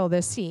to fill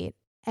this seat?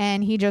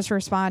 And he just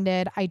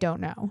responded, I don't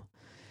know.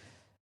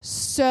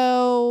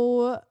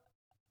 So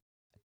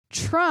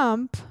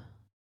Trump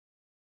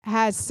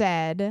has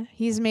said,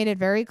 he's made it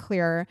very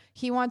clear,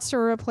 he wants to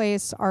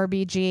replace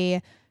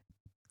RBG,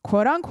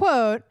 quote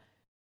unquote,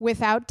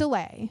 without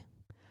delay.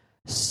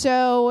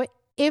 So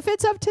if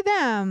it's up to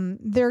them,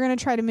 they're going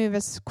to try to move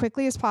as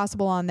quickly as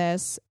possible on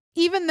this,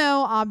 even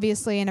though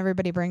obviously, and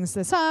everybody brings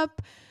this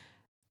up,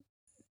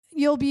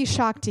 you'll be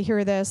shocked to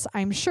hear this.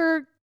 I'm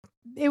sure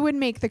it would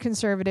make the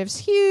conservatives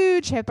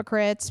huge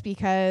hypocrites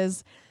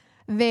because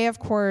they, of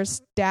course,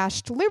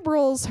 dashed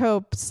liberals'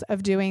 hopes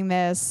of doing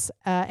this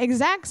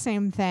exact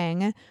same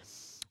thing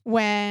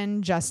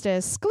when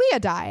Justice Scalia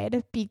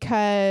died,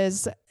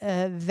 because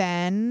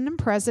then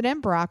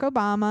President Barack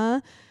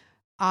Obama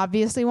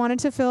obviously wanted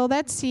to fill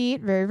that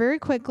seat very, very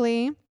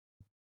quickly.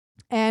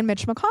 And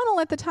Mitch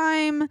McConnell at the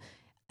time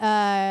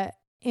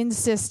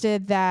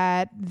insisted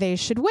that they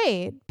should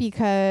wait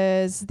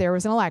because there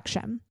was an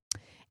election.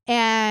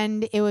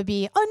 And it would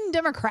be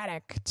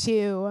undemocratic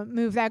to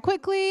move that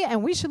quickly,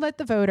 and we should let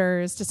the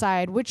voters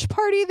decide which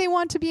party they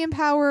want to be in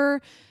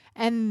power,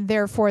 and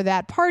therefore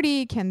that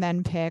party can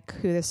then pick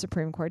who the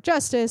Supreme Court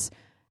justice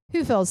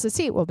who fills the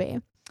seat will be.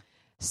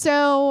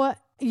 So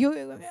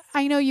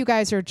I know you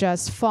guys are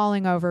just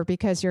falling over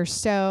because you're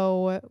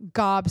so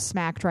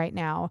gobsmacked right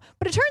now,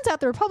 but it turns out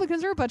the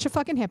Republicans are a bunch of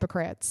fucking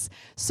hypocrites.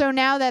 So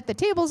now that the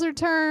tables are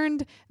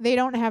turned, they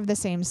don't have the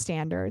same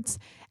standards.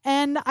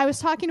 And I was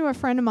talking to a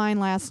friend of mine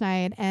last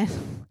night, and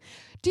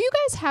do you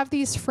guys have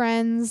these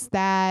friends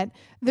that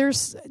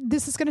this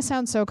is going to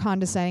sound so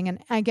condescending, and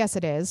I guess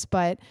it is,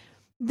 but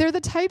they're the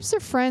types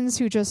of friends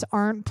who just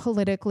aren't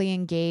politically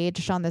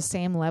engaged on the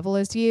same level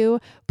as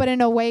you, but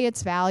in a way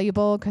it's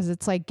valuable because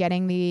it's like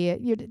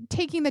you're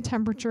taking the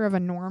temperature of a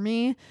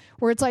normie,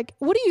 where it's like,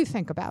 what do you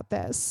think about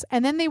this?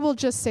 And then they will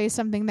just say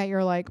something that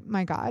you're like,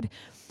 my God.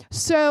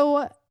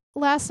 So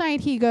last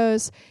night he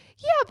goes,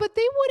 yeah, but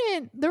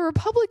the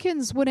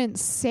Republicans wouldn't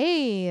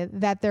say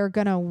that they're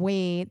going to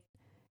wait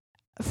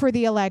for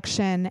the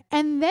election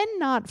and then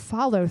not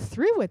follow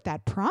through with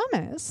that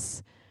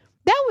promise.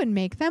 That would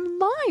make them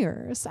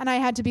liars. And I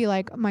had to be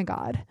like, oh my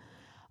God.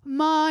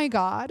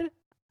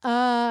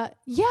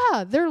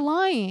 Yeah, they're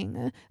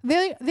lying.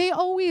 They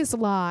always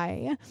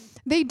lie.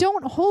 They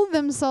don't hold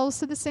themselves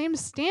to the same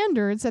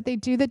standards that they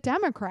do the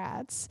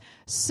Democrats.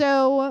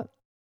 So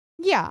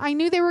yeah, I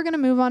knew they were going to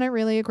move on it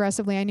really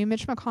aggressively. I knew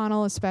Mitch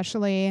McConnell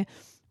especially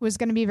was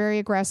going to be very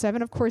aggressive.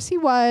 And of course he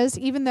was,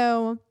 even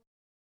though,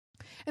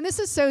 and this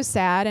is so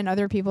sad, and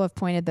other people have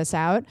pointed this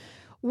out,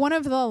 one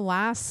of the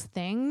last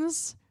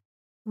things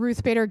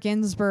Ruth Bader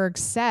Ginsburg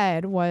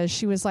said was,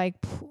 she was like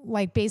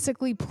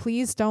basically,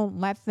 please don't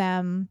let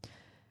them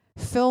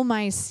fill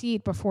my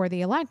seat before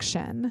the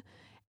election.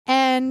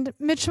 And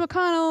Mitch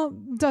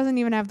McConnell doesn't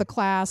even have the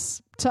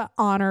class to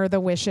honor the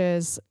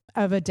wishes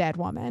of a dead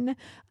woman.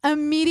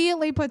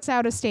 Immediately puts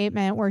out a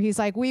statement where he's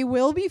like, we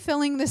will be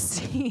filling this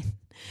seat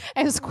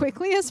as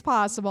quickly as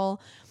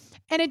possible.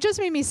 And it just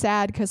made me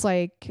sad because,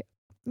 like,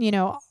 you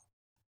know,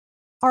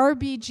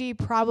 RBG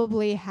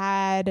probably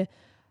had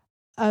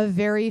a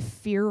very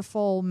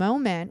fearful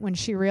moment when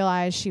she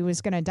realized she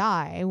was going to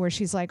die, where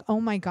she's like,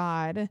 oh my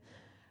God,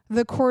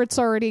 the court's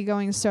already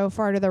going so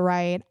far to the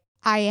right.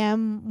 I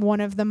am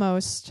one of the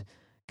most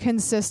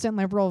consistent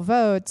liberal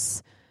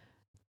votes.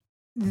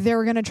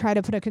 They're going to try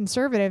to put a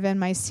conservative in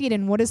my seat.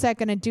 And what is that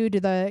going to do to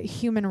the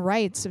human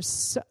rights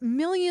of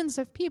millions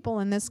of people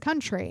in this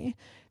country?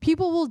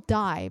 People will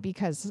die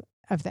because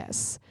of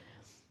this.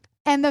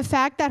 And the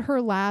fact that her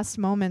last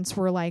moments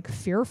were like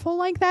fearful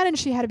like that, and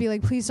she had to be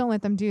like, please don't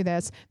let them do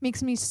this,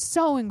 makes me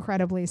so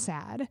incredibly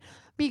sad.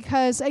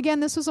 Because again,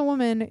 this was a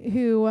woman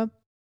who, and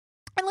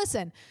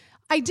listen,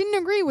 I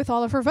didn't agree with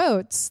all of her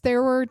votes.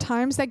 There were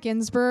times that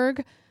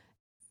Ginsburg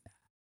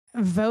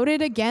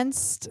voted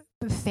against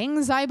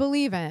things I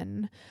believe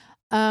in.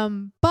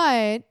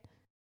 But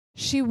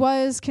she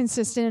was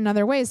consistent in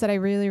other ways that I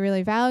really,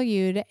 really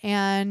valued.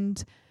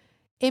 And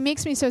it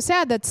makes me so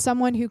sad that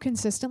someone who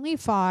consistently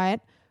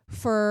fought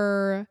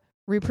for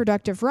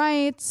reproductive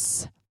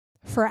rights,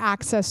 for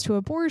access to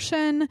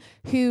abortion,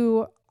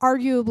 who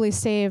arguably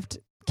saved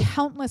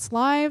countless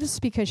lives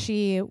because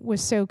she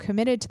was so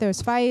committed to those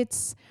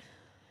fights.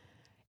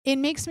 It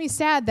makes me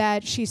sad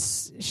that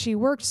she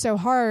worked so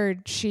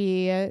hard,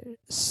 she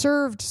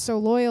served so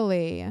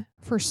loyally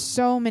for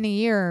so many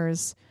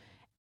years,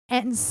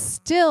 and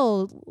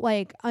still,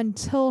 like,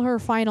 until her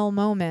final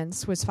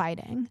moments was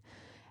fighting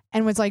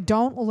and was like,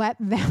 don't let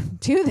them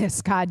do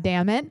this, God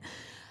damn it.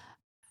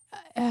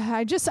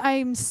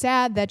 I'm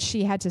sad that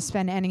she had to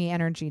spend any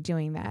energy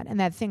doing that, and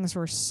that things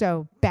were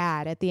so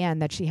bad at the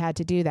end that she had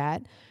to do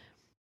that.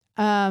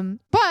 But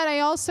I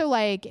also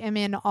am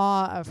in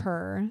awe of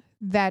her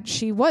that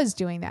she was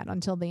doing that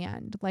until the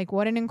end. Like,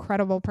 what an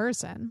incredible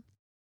person.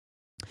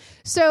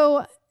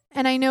 So,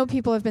 and I know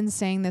people have been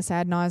saying this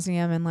ad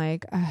nauseum,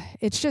 and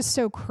it's just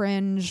so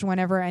cringe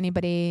whenever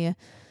anybody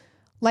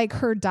like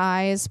her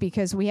dies,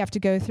 because we have to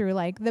go through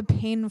the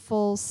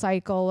painful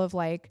cycle of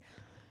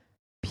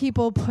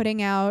people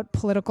putting out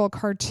political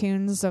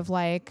cartoons of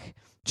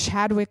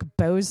Chadwick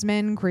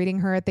Boseman greeting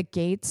her at the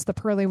gates, the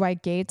pearly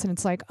white gates. And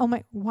it's like, oh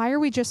my, why are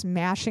we just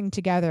mashing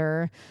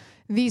together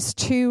these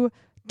two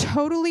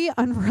totally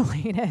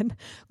unrelated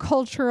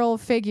cultural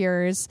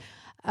figures?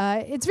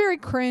 It's very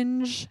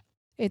cringe.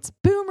 It's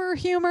boomer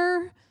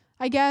humor,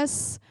 I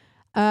guess,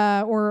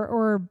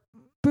 or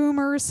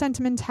boomer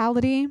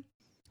sentimentality.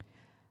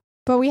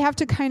 But we have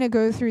to kind of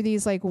go through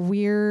these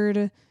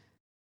weird,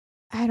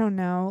 I don't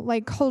know,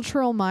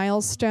 cultural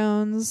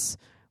milestones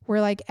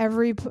where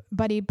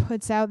everybody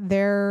puts out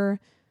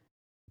their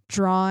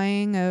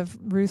drawing of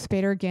Ruth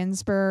Bader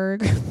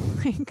Ginsburg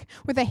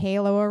with a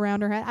halo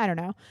around her head. I don't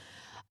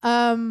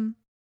know.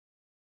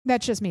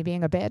 That's just me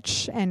being a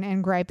bitch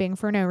and griping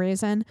for no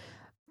reason.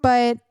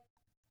 But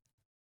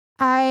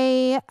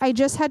I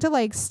just had to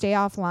like stay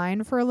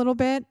offline for a little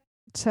bit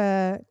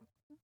to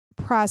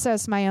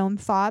process my own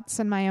thoughts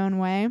in my own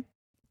way.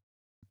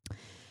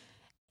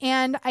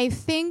 And I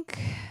think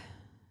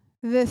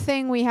the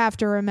thing we have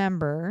to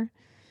remember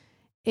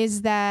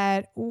is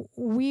that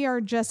we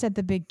are just at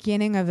the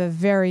beginning of a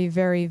very,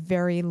 very,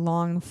 very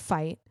long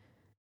fight.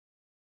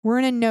 We're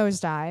in a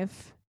nosedive,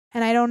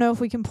 and I don't know if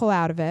we can pull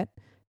out of it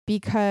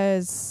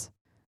because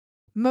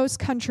most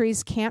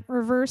countries can't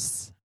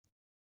reverse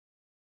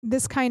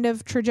this kind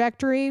of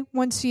trajectory.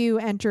 Once you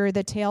enter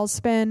the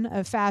tailspin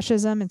of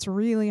fascism, it's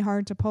really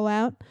hard to pull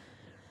out,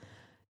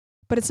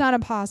 but it's not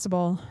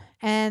impossible.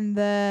 And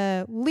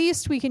the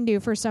least we can do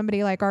for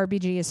somebody like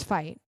RBG is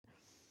fight.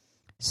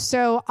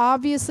 So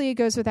obviously it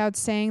goes without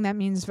saying that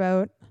means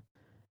vote.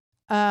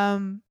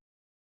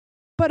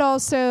 But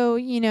also,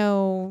 you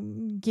know,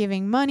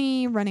 giving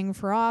money, running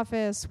for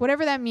office,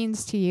 whatever that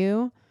means to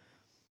you,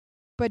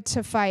 but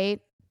to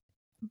fight.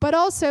 But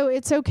also,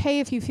 it's okay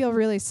if you feel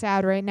really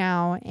sad right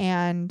now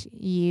and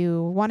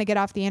you want to get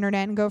off the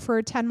internet and go for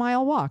a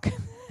 10-mile walk.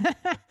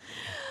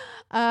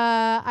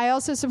 I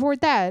also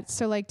support that.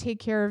 So, like, take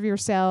care of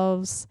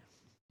yourselves.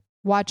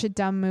 Watch a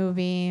dumb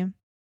movie.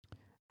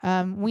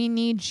 We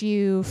need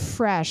you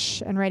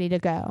fresh and ready to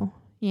go,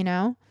 you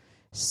know?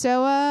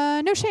 So,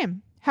 no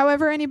shame.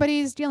 However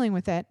anybody's dealing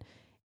with it.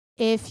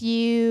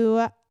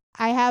 I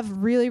have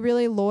really,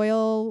 really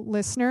loyal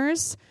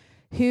listeners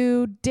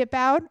who dip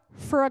out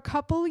for a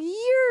couple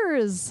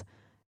years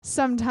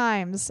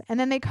sometimes, and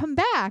then they come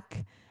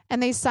back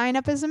and they sign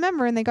up as a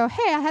member and they go,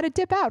 hey, I had to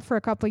dip out for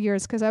a couple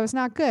years because I was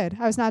not good.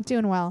 I was not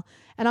doing well.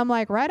 And I'm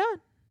like, right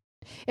on.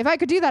 If I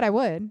could do that, I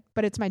would,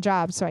 but it's my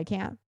job, so I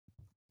can't.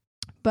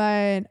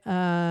 But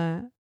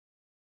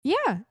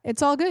yeah,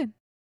 it's all good.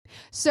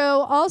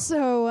 So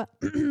also,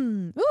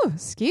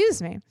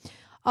 excuse me.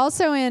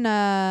 Also in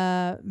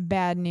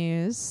bad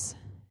news,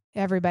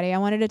 everybody, I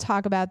wanted to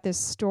talk about this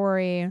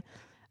story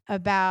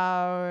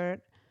about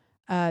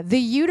the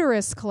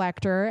uterus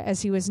collector,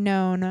 as he was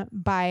known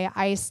by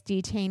ICE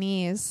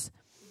detainees.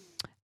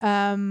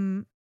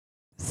 So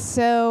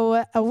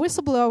a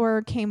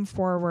whistleblower came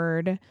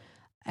forward,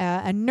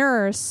 a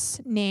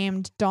nurse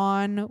named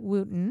Dawn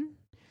Wooten.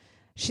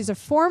 She's a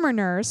former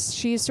nurse.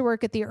 She used to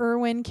work at the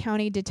Irwin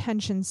County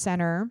Detention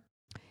Center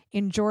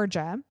in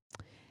Georgia.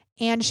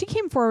 And she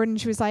came forward and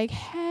she was like,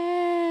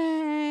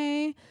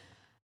 hey,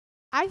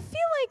 I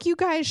feel like you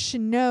guys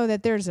should know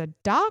that there's a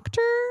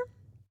doctor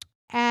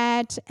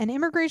at an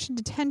immigration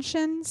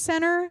detention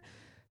center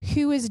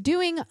who is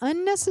doing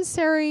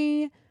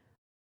unnecessary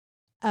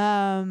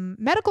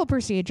medical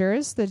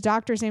procedures. The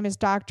doctor's name is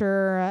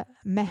Dr.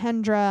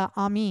 Mahendra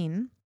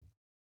Amin.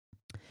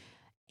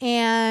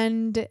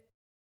 And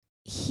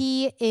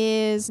he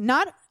is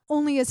not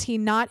only is he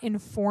not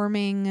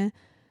informing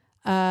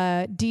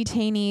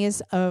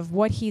detainees of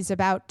what he's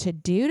about to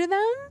do to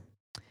them,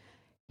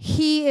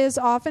 he is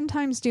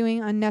oftentimes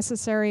doing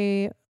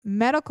unnecessary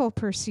medical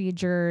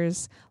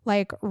procedures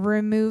like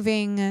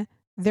removing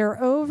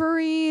their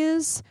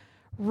ovaries,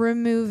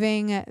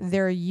 removing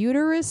their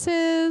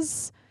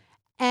uteruses,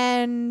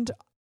 and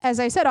as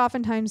I said,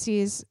 oftentimes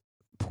these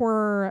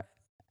poor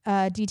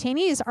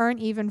detainees aren't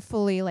even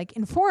fully like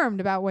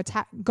informed about what's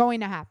going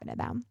to happen to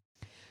them.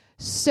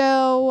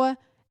 So,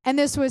 and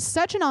this was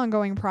such an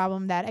ongoing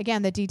problem that,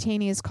 again, the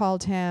detainees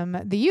called him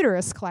the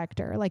uterus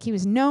collector. Like, he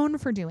was known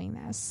for doing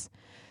this.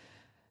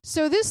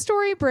 So this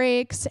story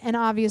breaks, and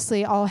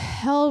obviously all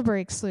hell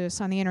breaks loose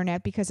on the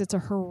internet because it's a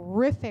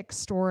horrific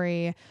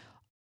story,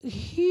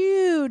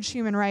 huge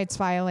human rights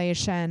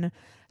violation,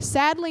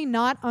 sadly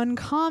not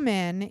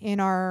uncommon in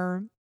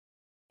our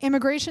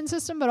immigration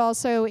system, but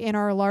also in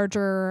our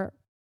larger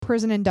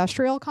prison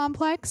industrial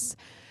complex.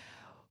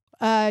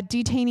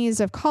 Detainees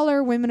of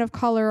color, women of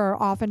color,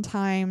 are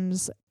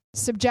oftentimes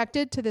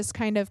subjected to this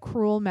kind of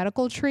cruel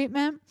medical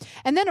treatment.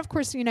 And then, of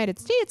course, the United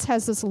States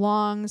has this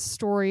long,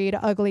 storied,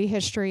 ugly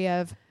history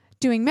of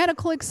doing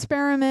medical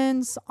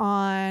experiments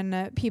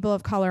on people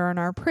of color in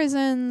our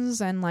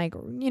prisons. And, like,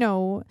 you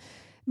know,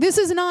 this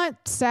is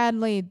not,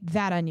 sadly,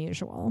 that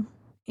unusual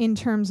in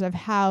terms of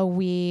how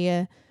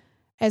we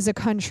as a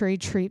country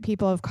treat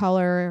people of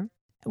color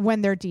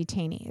when they're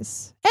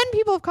detainees, and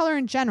people of color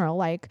in general.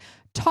 Like,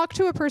 talk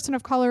to a person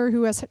of color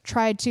who has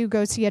tried to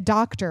go see a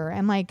doctor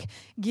and like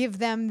give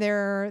them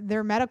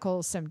their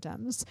medical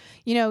symptoms.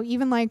 You know,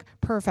 even like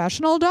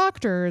professional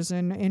doctors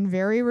in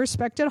very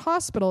respected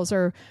hospitals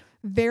are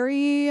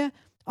very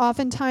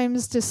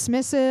oftentimes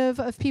dismissive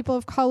of people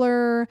of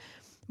color,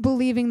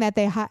 believing that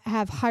they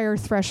have higher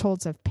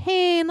thresholds of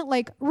pain,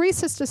 like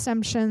racist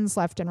assumptions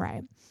left and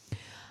right.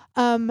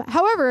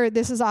 However,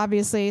 this is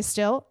obviously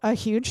still a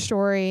huge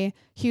story,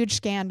 huge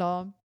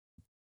scandal.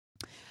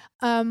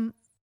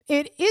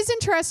 It is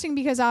interesting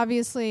because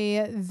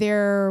obviously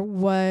there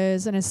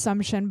was an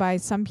assumption by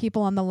some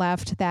people on the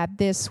left that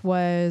this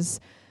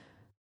was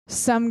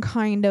some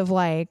kind of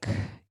like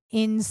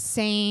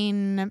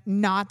insane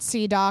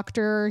Nazi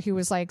doctor who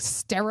was like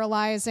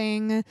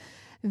sterilizing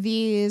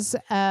these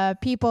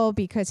people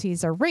because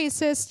he's a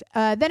racist.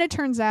 Then it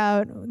turns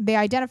out they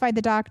identified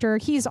the doctor.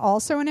 He's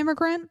also an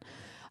immigrant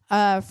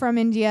from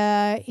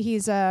India.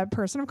 He's a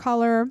person of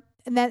color.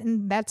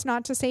 And that's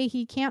not to say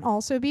he can't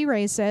also be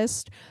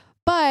racist,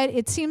 but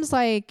it seems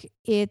like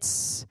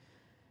it's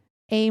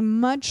a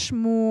much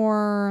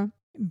more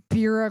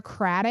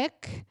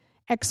bureaucratic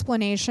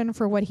explanation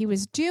for what he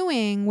was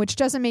doing, which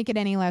doesn't make it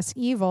any less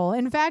evil.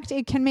 In fact,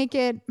 it can make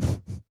it,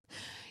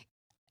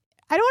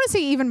 I don't want to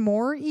say even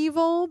more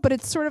evil, but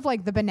it's sort of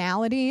like the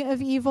banality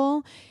of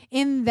evil,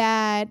 in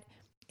that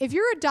if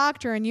you're a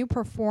doctor and you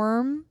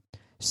perform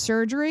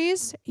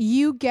surgeries,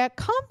 you get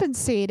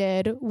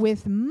compensated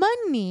with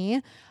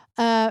money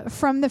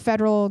from the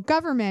federal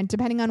government,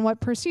 depending on what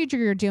procedure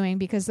you're doing,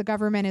 because the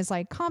government is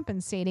like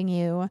compensating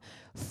you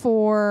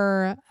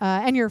for,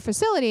 and your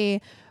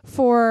facility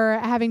for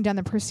having done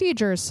the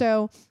procedure.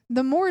 So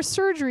the more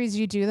surgeries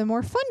you do, the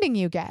more funding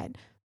you get.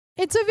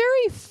 It's a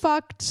very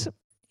fucked,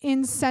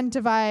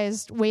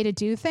 incentivized way to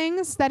do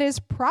things that is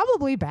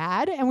probably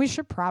bad, and we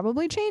should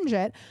probably change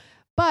it.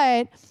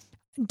 But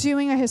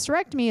doing a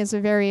hysterectomy is a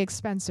very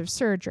expensive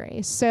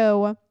surgery.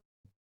 So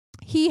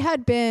he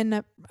had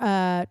been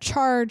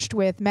charged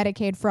with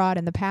Medicaid fraud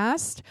in the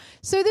past.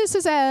 So this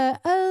is a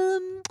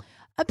pattern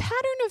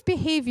of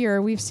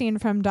behavior we've seen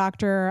from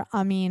Dr.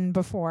 Amin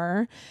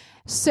before.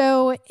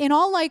 So in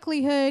all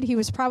likelihood, he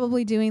was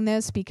probably doing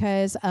this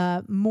because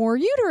more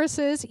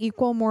uteruses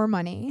equal more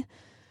money.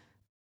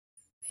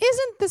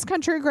 Isn't this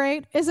country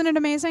great? Isn't it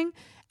amazing?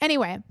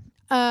 Anyway,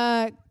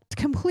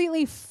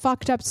 completely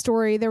fucked up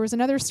story. There was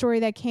another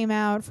story that came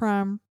out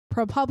from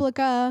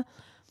ProPublica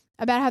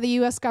about how the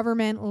U.S.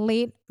 government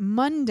late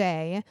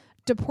Monday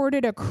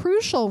deported a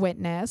crucial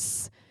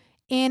witness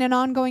in an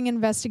ongoing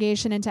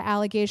investigation into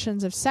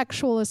allegations of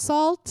sexual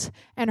assault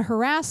and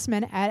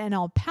harassment at an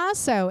El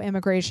Paso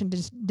immigration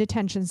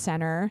detention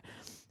center,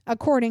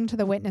 according to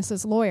the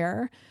witness's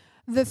lawyer.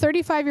 The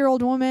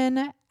 35-year-old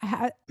woman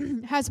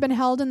has been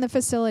held in the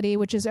facility,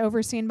 which is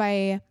overseen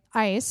by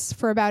ICE,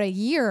 for about a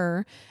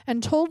year,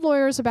 and told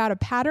lawyers about a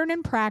pattern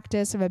and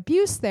practice of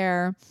abuse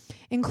there,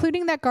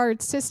 including that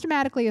guards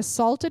systematically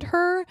assaulted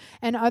her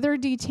and other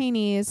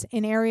detainees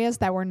in areas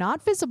that were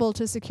not visible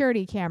to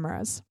security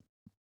cameras.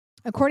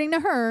 According to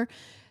her,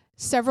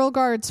 several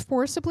guards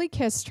forcibly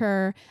kissed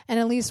her, and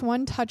at least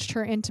one touched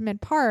her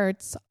intimate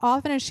parts,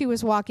 often as she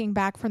was walking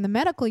back from the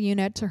medical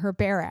unit to her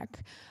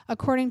barrack,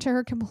 according to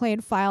her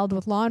complaint filed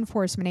with law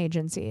enforcement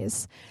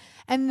agencies.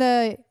 And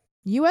the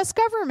U.S.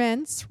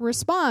 government's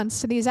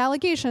response to these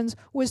allegations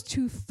was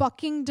to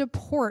fucking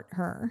deport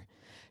her.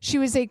 She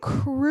was a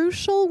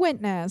crucial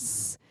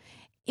witness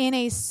in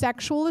a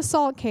sexual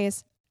assault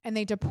case, and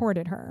they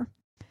deported her.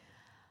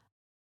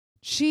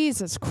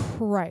 Jesus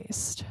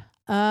Christ.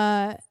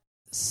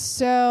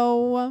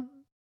 So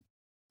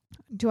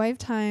do I have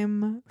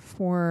time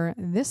for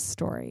this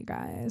story,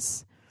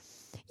 guys?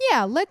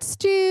 Yeah, let's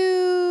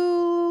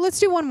do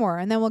one more,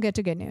 and then we'll get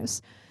to good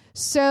news.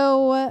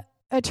 So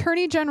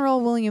Attorney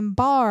General William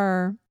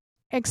Barr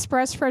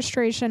expressed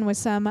frustration with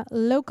some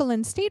local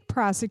and state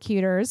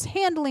prosecutors'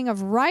 handling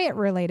of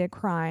riot-related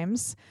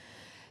crimes,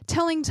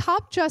 telling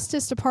top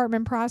Justice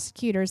Department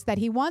prosecutors that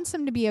he wants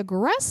them to be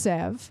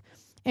aggressive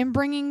in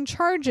bringing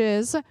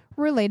charges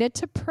related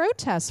to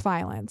protest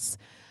violence,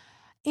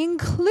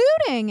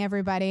 including,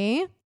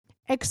 everybody,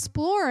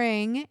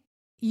 exploring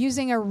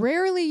using a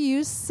rarely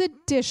used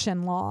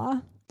sedition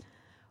law.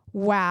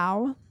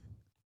 Wow.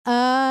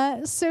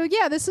 So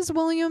yeah, this is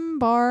William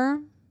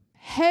Barr,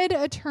 head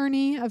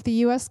attorney of the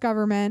U.S.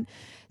 government,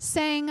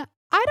 saying,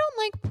 I don't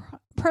like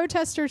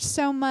protesters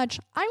so much,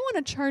 I want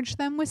to charge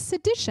them with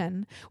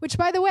sedition, which,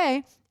 by the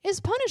way,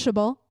 is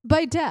punishable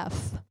by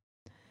death.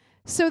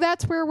 So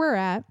that's where we're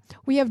at.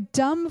 We have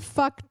dumb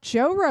fuck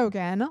Joe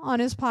Rogan on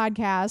his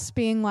podcast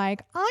being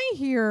like, I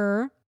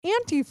hear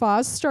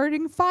Antifa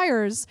starting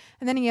fires.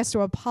 And then he has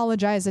to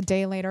apologize a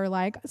day later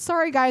like,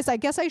 sorry guys, I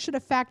guess I should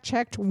have fact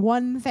checked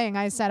one thing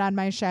I said on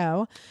my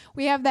show.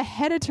 We have the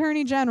head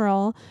attorney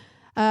general,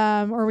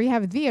 or we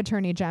have the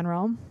attorney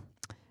general,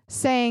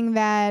 saying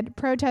that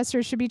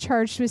protesters should be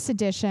charged with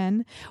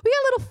sedition. We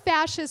got little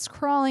fascists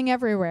crawling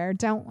everywhere,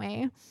 don't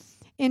we,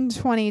 in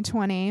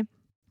 2020.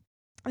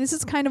 This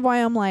is kind of why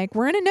I'm like,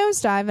 we're in a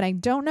nosedive, and I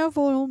don't know if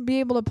we'll be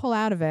able to pull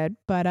out of it,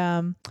 but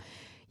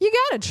you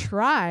got to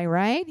try,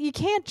 right? You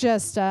can't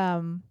just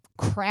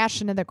crash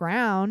into the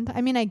ground.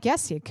 I mean, I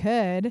guess you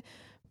could,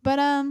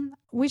 but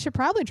we should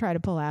probably try to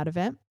pull out of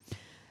it.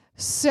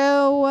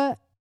 So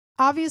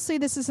obviously,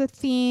 this is a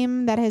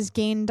theme that has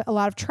gained a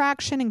lot of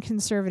traction in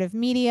conservative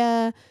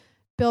media.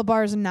 Bill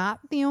Barr's not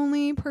the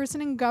only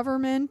person in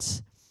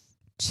government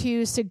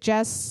to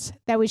suggest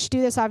that we should do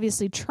this.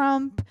 Obviously,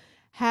 Trump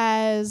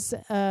has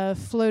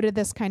floated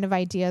this kind of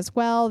idea as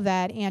well,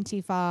 that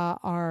Antifa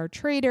are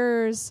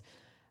traitors,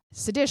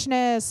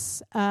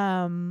 seditionists,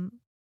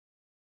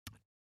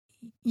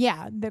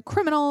 the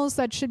criminals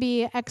that should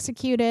be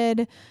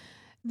executed.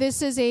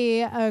 This is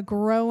a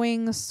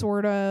growing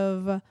sort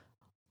of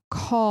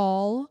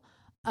call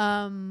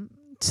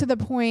to the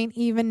point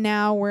even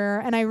now where,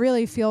 and I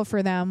really feel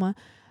for them,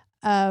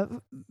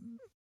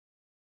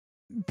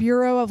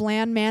 Bureau of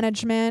Land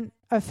Management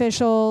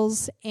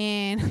officials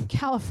in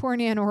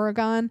California and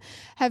Oregon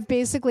have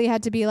basically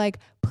had to be like,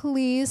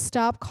 please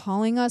stop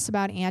calling us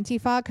about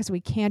Antifa because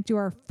we can't do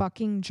our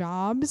fucking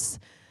jobs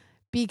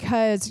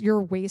because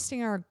you're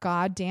wasting our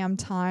goddamn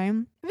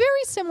time.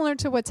 Very similar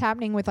to what's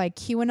happening with like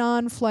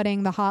QAnon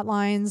flooding the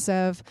hotlines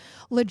of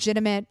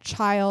legitimate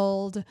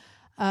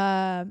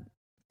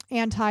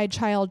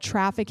anti-child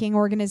trafficking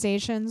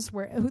organizations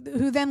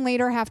who then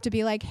later have to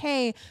be like,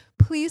 hey,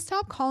 please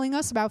stop calling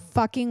us about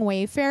fucking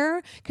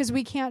Wayfair because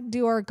we can't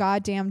do our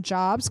goddamn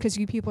jobs because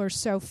you people are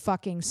so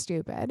fucking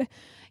stupid.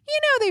 You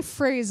know, they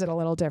phrase it a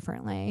little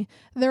differently.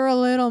 They're a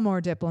little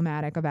more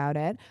diplomatic about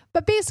it.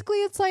 But basically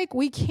it's like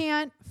we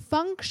can't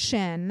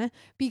function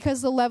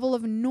because the level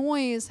of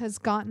noise has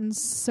gotten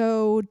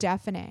so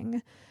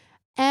deafening.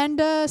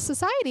 And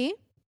society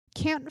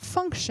can't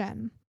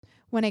function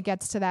when it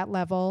gets to that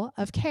level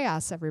of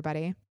chaos,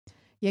 everybody.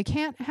 You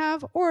can't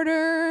have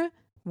order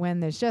when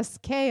there's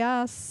just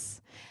chaos.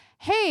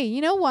 Hey,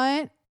 you know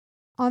what?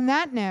 On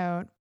that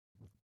note,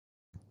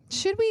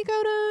 should we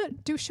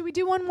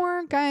do one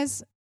more,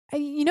 guys?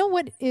 You know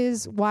what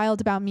is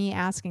wild about me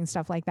asking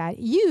stuff like that?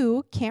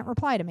 You can't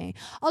reply to me.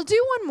 I'll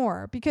do one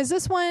more because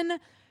this one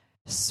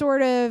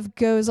sort of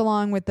goes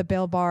along with the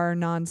Bill Barr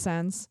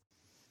nonsense.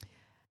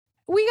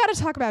 We got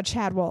to talk about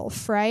Chad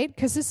Wolf, right?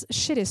 Because this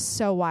shit is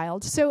so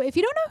wild. So if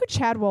you don't know who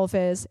Chad Wolf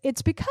is,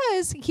 it's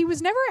because he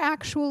was never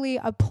actually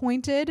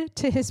appointed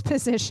to his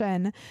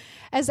position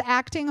as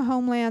acting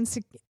Homeland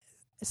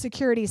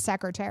Security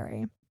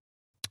Secretary.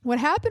 What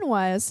happened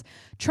was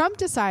Trump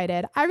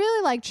decided, I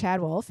really like Chad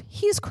Wolf.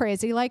 He's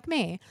crazy like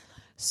me.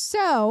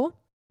 So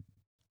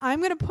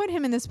I'm going to put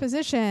him in this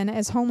position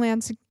as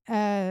Homeland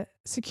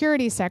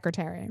Security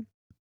Secretary.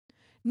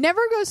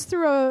 Never goes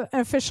through an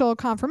official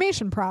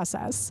confirmation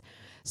process.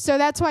 So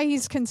that's why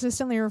he's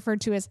consistently referred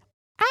to as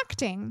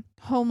acting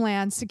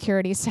Homeland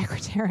Security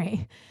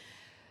Secretary.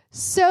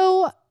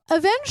 So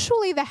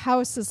eventually the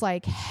House is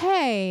like,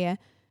 hey,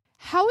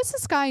 how is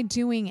this guy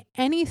doing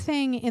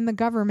anything in the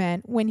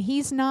government when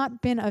he's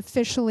not been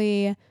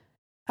officially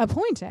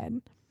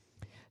appointed?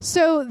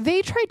 So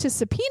they tried to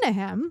subpoena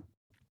him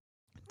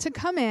to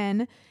come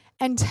in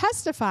and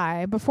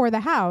testify before the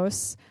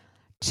House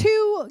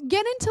to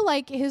get into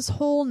like his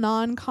whole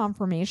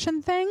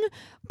non-confirmation thing,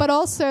 but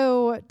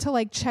also to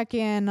like check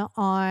in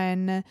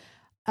on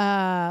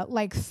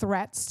like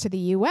threats to the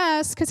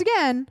U.S. Because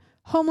again,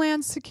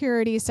 Homeland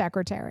Security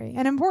Secretary,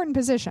 an important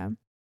position.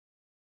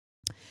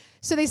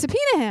 So they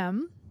subpoena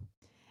him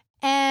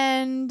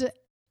and,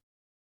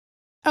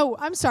 oh,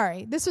 I'm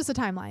sorry. This was the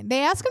timeline.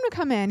 They ask him to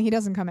come in. He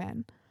doesn't come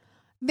in.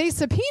 They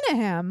subpoena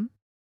him.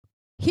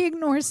 He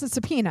ignores the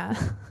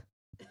subpoena.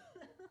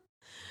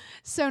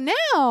 So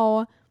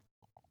now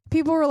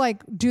people were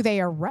like, do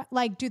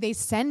they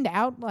send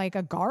out like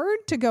a guard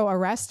to go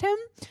arrest him?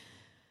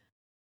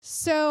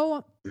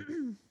 So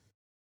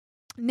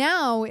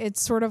now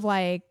it's sort of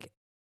like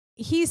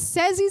he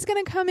says he's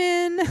going to come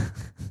in.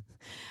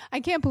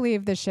 I can't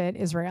believe this shit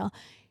is real.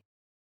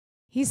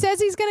 He says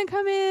he's going to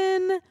come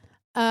in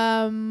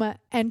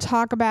and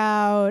talk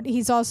about,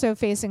 he's also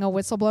facing a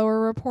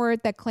whistleblower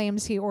report that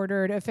claims he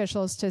ordered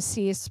officials to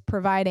cease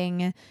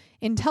providing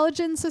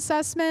intelligence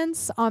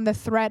assessments on the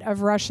threat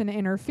of Russian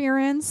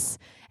interference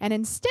and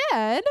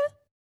instead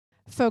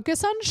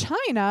focus on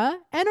China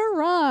and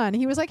Iran.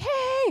 He was like,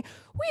 hey,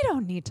 we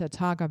don't need to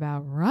talk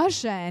about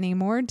Russia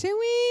anymore, do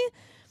we?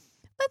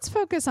 Let's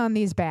focus on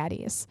these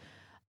baddies.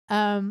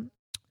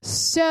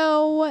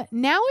 So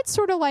now it's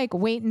sort of like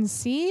wait and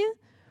see,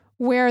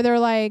 where they're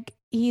like,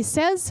 he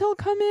says he'll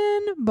come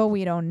in, but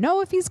we don't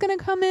know if he's going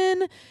to come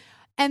in.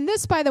 And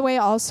this, by the way,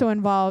 also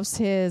involves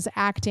his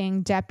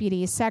acting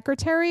deputy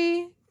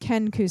secretary,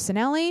 Ken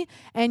Cuccinelli.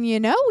 And you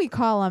know we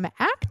call him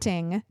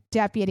acting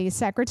deputy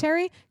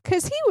secretary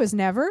because he was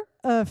never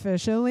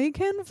officially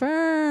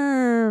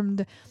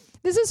confirmed.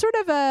 This is sort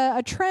of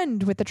a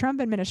trend with the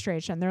Trump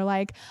administration. They're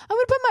like, I'm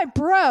going to put my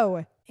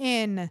bro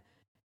in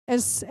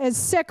as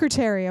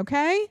secretary,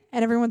 okay?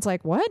 And everyone's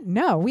like, what?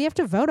 No, we have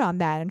to vote on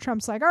that. And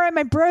Trump's like, all right,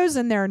 my bro's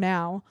in there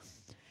now.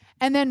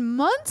 And then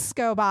months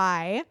go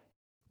by,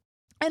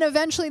 and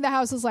eventually the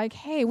House is like,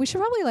 hey, we should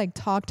probably like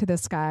talk to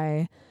this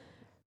guy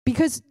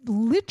because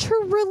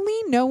literally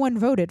no one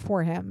voted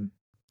for him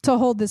to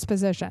hold this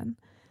position.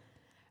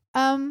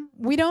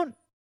 We don't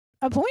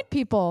appoint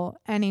people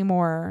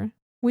anymore.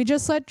 We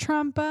just let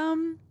Trump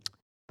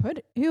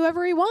put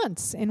whoever he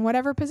wants in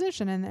whatever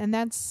position. And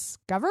that's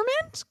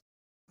government? ?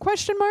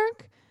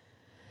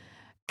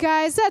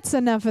 Guys, that's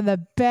enough of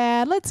the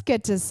bad. Let's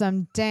get to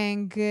some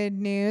dang good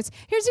news.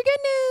 Here's your good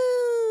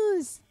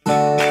news.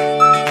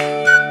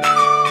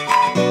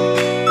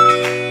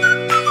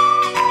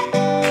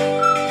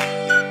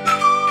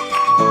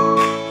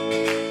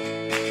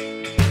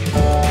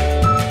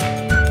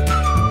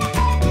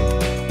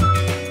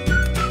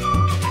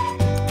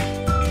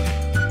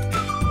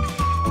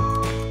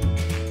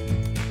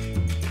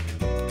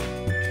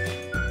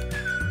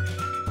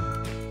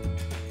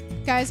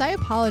 guys, I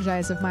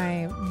apologize if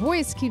my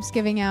voice keeps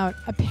giving out.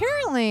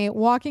 Apparently,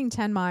 walking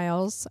 10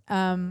 miles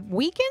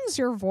weakens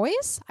your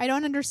voice. I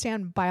don't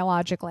understand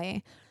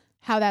biologically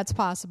how that's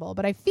possible,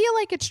 but I feel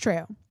like it's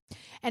true.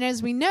 And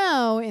as we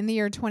know, in the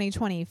year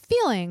 2020,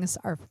 feelings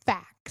are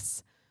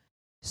facts.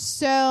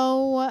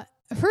 So,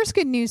 first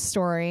good news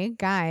story,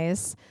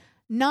 guys.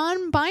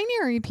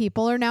 Non-binary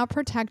people are now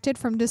protected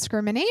from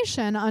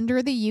discrimination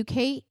under the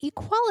UK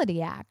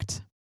Equality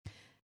Act.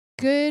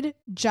 Good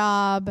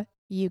job,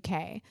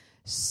 UK.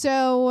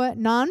 So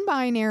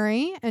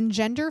non-binary and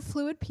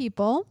gender-fluid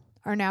people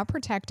are now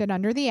protected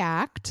under the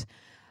Act.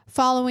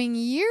 Following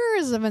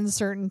years of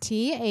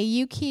uncertainty,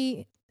 a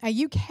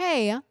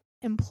UK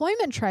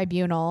employment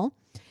tribunal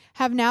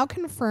have now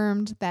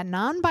confirmed that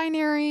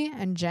non-binary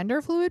and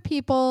gender-fluid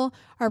people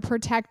are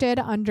protected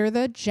under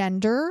the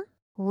gender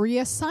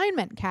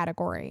reassignment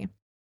category.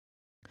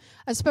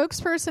 A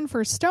spokesperson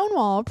for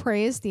Stonewall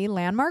praised the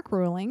landmark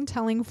ruling,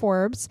 telling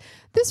Forbes,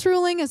 "This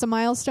ruling is a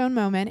milestone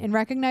moment in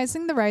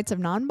recognizing the rights of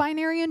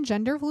non-binary and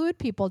gender-fluid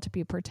people to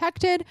be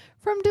protected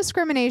from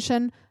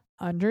discrimination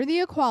under the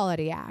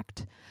Equality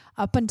Act.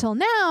 Up until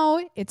now,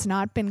 it's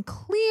not been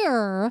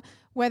clear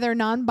whether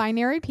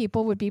non-binary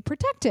people would be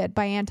protected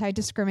by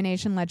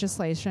anti-discrimination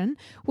legislation,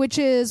 which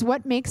is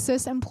what makes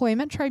this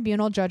employment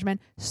tribunal judgment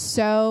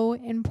so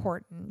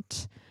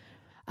important."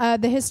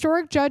 The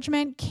historic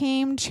judgment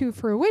came to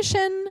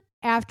fruition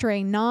after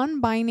a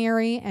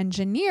non-binary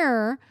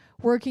engineer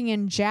working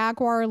in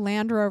Jaguar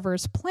Land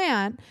Rover's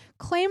plant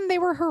claimed they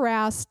were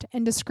harassed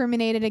and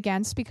discriminated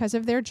against because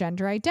of their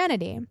gender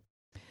identity.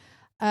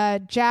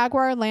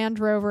 Jaguar Land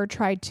Rover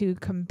tried to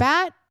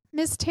combat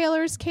Ms.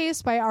 Taylor's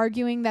case by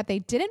arguing that they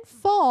didn't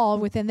fall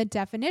within the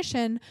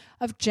definition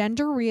of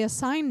gender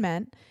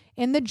reassignment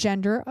in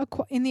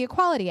the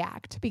Equality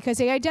Act because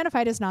they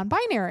identified as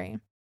non-binary.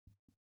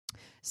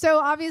 So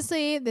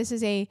obviously this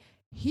is a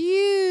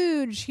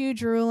huge,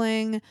 huge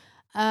ruling.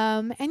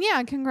 And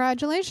yeah,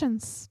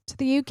 congratulations to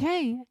the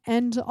UK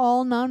and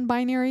all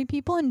non-binary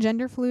people and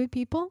gender fluid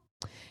people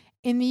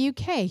in the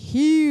UK.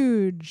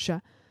 Huge.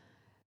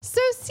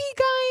 So see,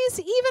 guys,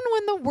 even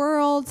when the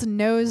world's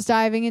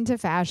nosediving into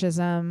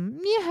fascism,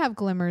 you have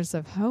glimmers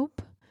of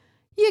hope.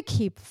 You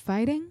keep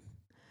fighting.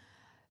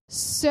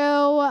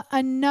 So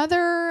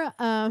another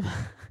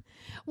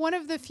one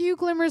of the few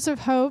glimmers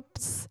of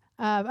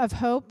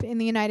hope in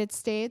the United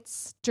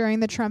States during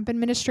the Trump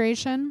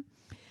administration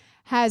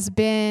has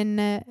been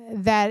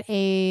that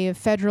a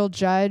federal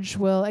judge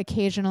will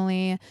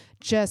occasionally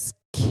just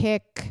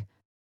kick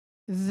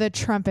the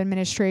Trump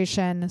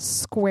administration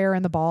square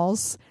in the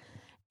balls.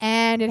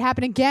 And it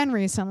happened again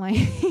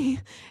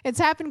recently. It's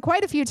happened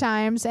quite a few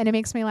times, and it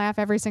makes me laugh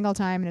every single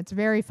time, and it's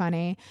very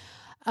funny.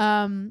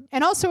 And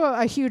also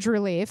a huge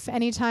relief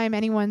anytime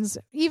anyone's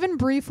even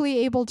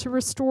briefly able to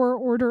restore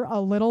order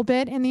a little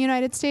bit in the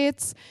United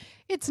States.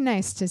 It's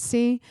nice to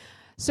see.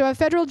 So a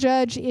federal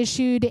judge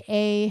issued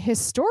a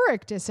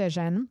historic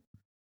decision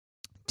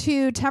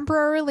to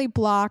temporarily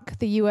block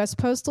the U.S.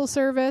 Postal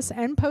Service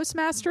and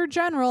Postmaster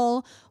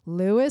General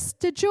Louis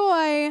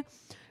DeJoy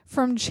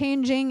from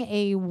changing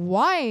a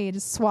wide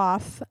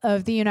swath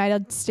of the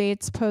United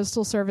States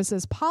Postal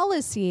Service's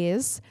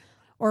policies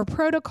or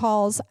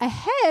protocols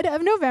ahead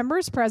of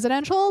November's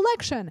presidential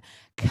election.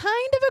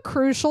 Kind of a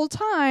crucial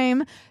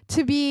time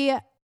to be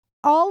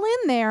all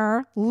in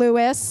there,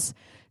 Louis,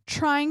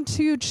 trying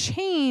to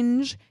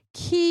change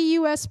key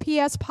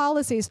USPS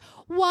policies.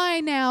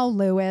 Why now,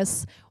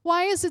 Louis?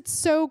 Why is it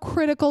so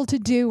critical to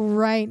do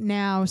right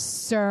now,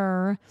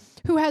 sir?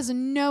 Who has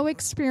no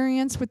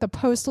experience with the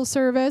Postal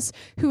Service,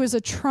 who is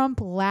a Trump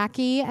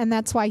lackey, and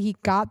that's why he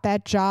got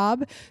that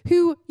job,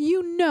 who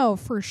you know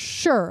for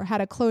sure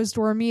had a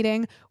closed-door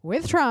meeting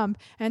with Trump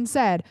and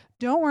said,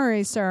 "Don't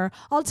worry, sir,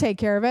 I'll take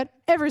care of it.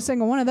 Every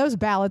single one of those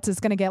ballots is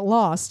going to get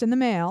lost in the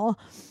mail."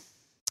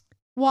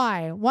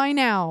 Why? Why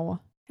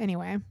now?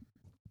 Anyway,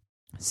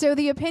 so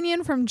the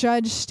opinion from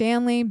Judge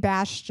Stanley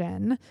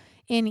Bastian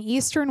in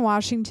Eastern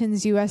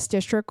Washington's U.S.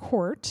 District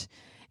Court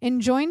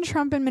enjoined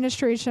Trump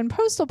administration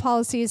postal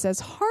policies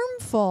as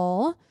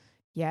harmful,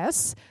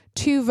 yes,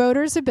 to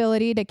voters'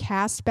 ability to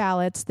cast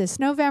ballots this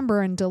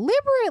November and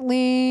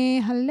deliberately,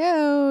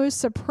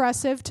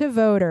 suppressive to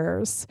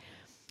voters.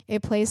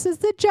 It places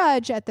the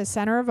judge at the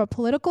center of a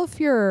political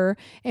furor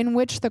in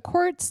which the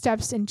court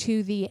steps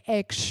into the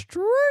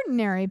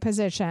extraordinary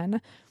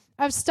position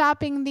of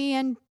stopping the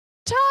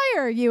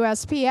entire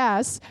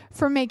USPS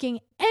from making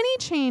any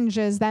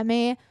changes that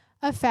may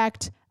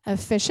affect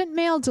efficient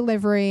mail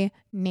delivery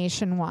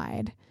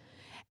nationwide.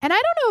 And I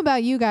don't know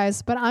about you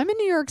guys, but I'm in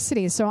New York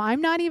City, so I'm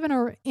not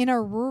even in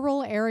a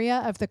rural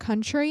area of the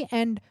country.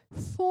 And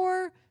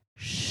for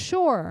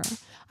sure,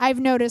 I've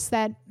noticed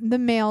that the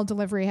mail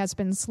delivery has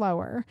been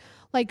slower.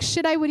 Like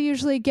shit I would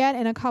usually get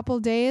in a couple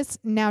days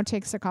now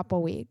takes a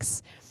couple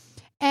weeks.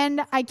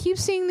 And I keep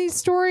seeing these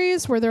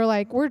stories where they're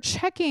like, we're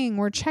checking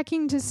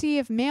to see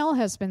if mail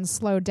has been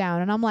slowed down.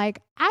 And I'm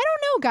like, I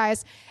don't know,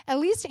 guys. At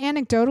least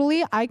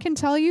anecdotally, I can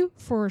tell you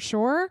for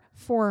sure,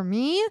 for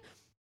me,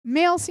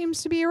 mail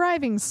seems to be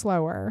arriving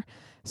slower.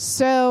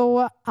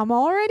 So I'm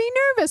already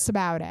nervous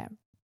about it.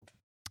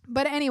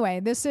 But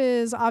anyway, this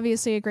is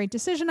obviously a great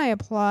decision. I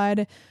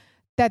applaud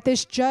that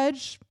this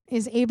judge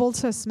is able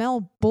to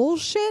smell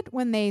bullshit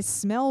when they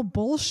smell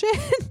bullshit.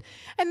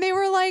 And they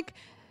were like,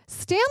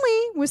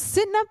 Stanley was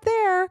sitting up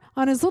there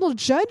on his little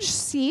judge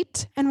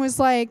seat and was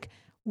like,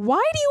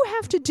 why do you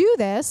have to do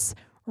this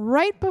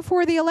right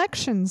before the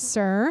election,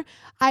 sir?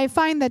 I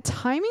find the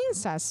timing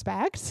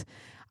suspect.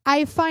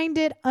 I find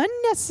it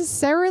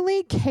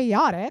unnecessarily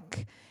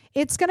chaotic.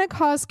 It's going to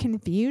cause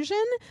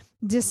confusion,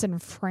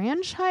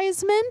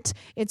 disenfranchisement.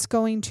 It's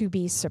going to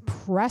be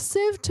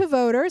suppressive to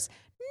voters.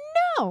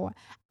 No,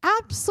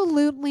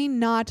 absolutely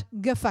not.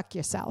 Go fuck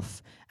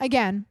yourself.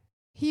 Again,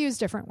 he used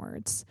different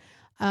words.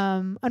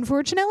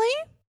 Unfortunately,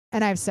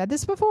 and I've said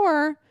this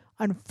before,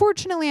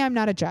 unfortunately, I'm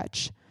not a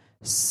judge.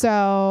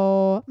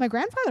 So my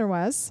grandfather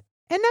was.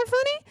 Isn't that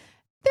funny?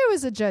 There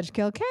was a Judge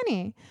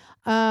Kilkenny.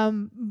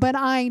 But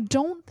I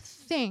don't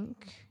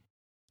think,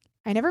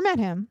 I never met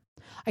him.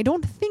 I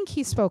don't think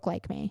he spoke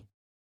like me.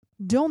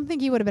 Don't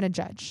think he would have been a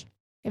judge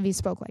if he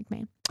spoke like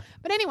me.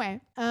 But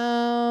anyway,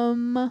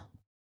 also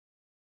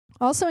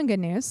in good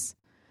news,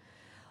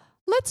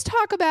 let's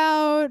talk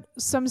about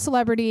some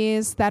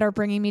celebrities that are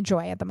bringing me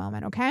joy at the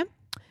moment, okay?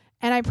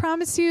 And I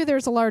promise you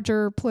there's a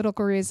larger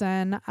political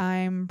reason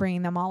I'm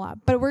bringing them all up.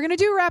 But we're going to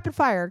do rapid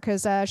fire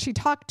because she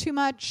talked too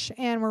much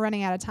and we're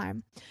running out of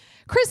time.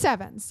 Chris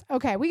Evans.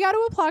 Okay, we got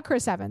to applaud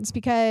Chris Evans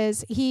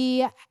because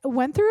he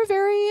went through a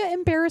very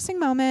embarrassing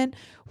moment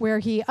where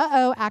he,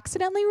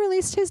 accidentally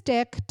released his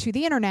dick to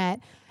the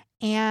internet,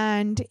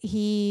 and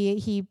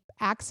he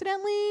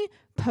accidentally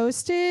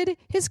posted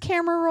his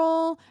camera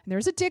roll, and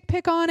there's a dick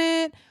pic on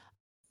it.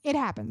 It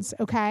happens,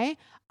 okay?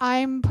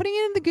 I'm putting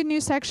it in the good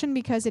news section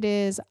because it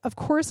is, of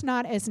course,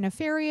 not as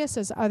nefarious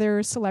as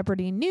other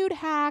celebrity nude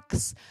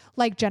hacks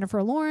like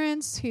Jennifer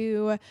Lawrence,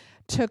 who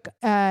took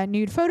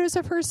nude photos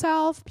of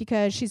herself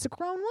because she's a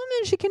grown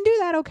woman. She can do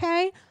that,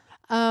 okay?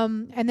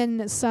 And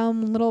then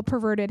some little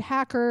perverted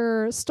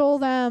hacker stole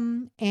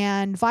them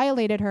and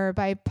violated her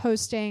by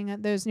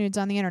posting those nudes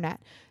on the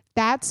internet.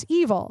 That's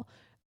evil.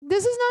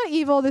 This is not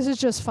evil. This is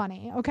just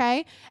funny,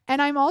 okay?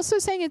 And I'm also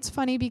saying it's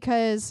funny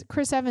because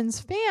Chris Evans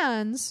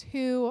fans,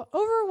 who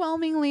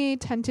overwhelmingly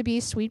tend to be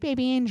sweet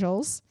baby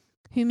angels,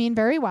 who mean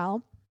very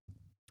well,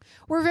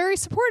 were very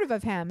supportive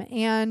of him.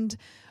 And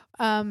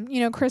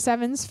Chris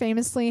Evans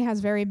famously has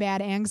very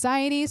bad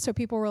anxiety. So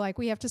people were like,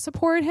 we have to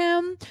support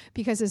him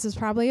because this is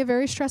probably a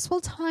very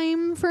stressful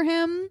time for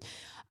him.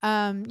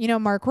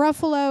 Mark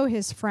Ruffalo,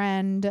 his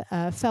friend,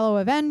 fellow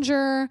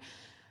Avenger,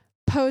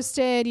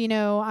 posted,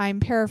 I'm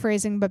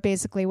paraphrasing, but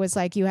basically was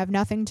like, you have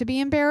nothing to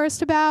be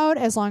embarrassed about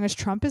as long as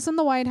Trump is in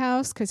the White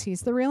House because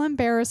he's the real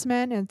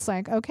embarrassment. And it's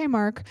like, okay,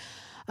 Mark,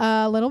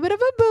 a little bit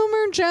of a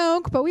boomer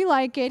joke, but we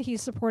like it.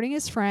 He's supporting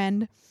his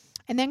friend.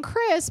 And then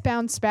Chris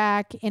bounced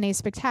back in a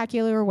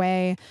spectacular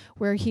way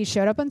where he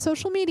showed up on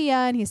social media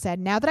and he said,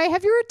 now that I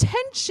have your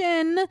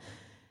attention,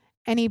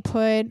 and he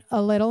put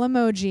a little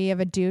emoji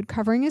of a dude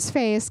covering his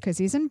face because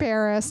he's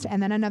embarrassed,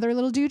 and then another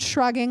little dude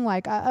shrugging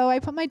like, I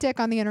put my dick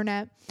on the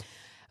internet.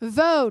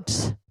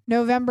 Vote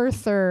November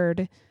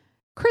 3rd.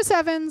 Chris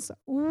Evans,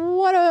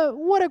 what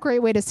a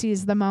great way to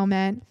seize the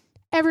moment.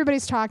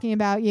 Everybody's talking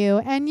about you,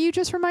 and you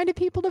just reminded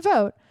people to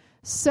vote.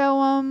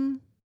 So,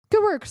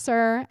 good work,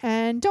 sir.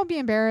 And don't be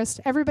embarrassed.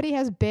 Everybody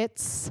has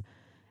bits,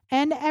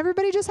 and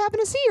everybody just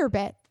happened to see your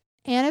bit.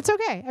 And it's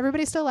okay.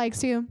 Everybody still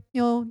likes you.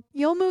 You'll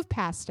move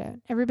past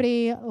it.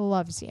 Everybody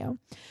loves you.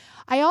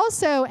 I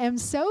also am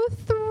so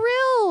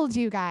thrilled,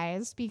 you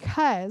guys,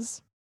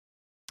 because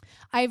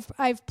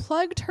I've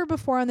plugged her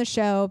before on the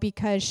show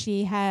because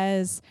she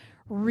has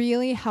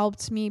really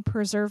helped me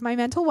preserve my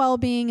mental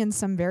well-being in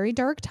some very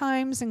dark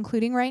times,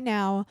 including right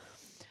now.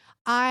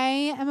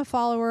 I am a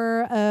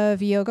follower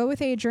of Yoga with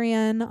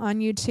Adriene on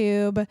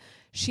YouTube.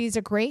 She's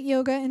a great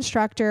yoga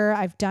instructor.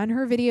 I've done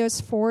her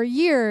videos for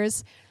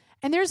years.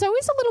 And there's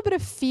always a little bit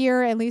of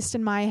fear, at least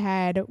in my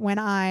head, when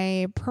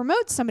I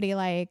promote somebody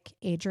like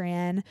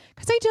Adriene,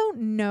 because I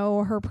don't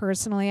know her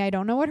personally. I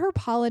don't know what her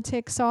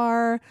politics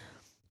are.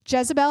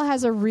 Jezebel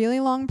has a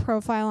really long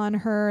profile on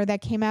her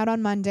that came out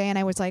on Monday, and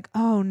I was like,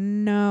 oh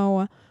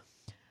no.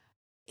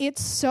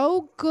 It's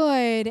so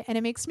good, and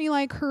it makes me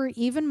like her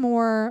even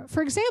more.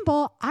 For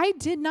example, I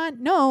did not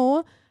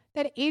know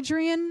that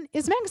Adriene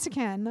is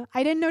Mexican.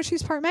 I didn't know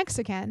she's part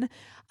Mexican.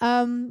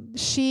 And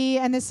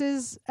this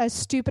is a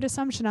stupid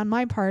assumption on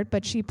my part,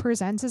 but she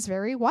presents as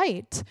very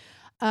white.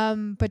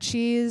 But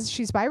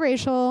she's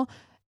biracial.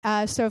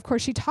 So of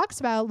course she talks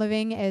about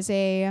living as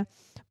a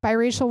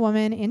biracial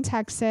woman in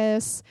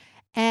Texas,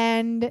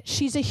 and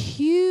she's a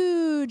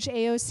huge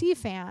AOC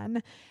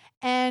fan.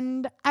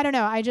 And I don't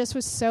know, I just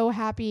was so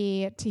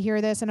happy to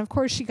hear this. And of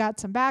course she got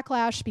some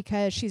backlash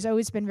because she's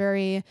always been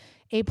very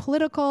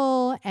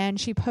apolitical, and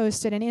she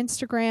posted an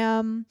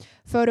Instagram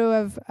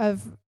photo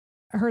of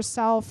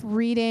herself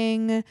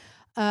reading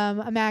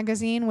a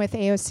magazine with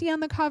AOC on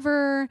the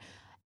cover.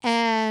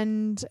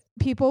 And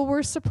people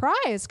were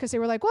surprised because they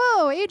were like,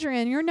 whoa,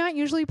 Adrian, you're not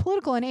usually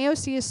political, and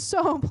AOC is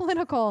so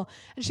political.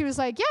 And she was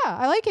like, yeah,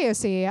 I like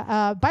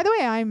AOC. By the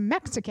way, I'm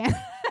Mexican.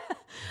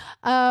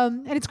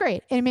 And it's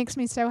great. It makes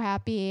me so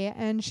happy.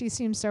 And she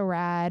seems so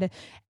rad.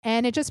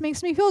 And it just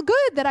makes me feel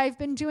good that I've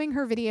been doing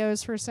her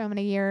videos for so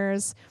many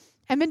years.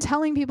 I've been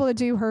telling people to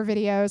do her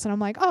videos. And I'm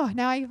like, oh,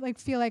 now I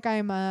feel like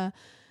I'm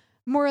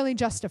morally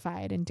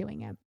justified in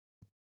doing it.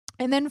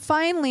 And then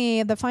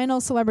finally, the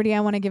final celebrity I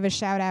want to give a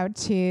shout out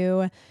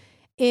to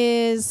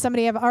is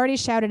somebody I've already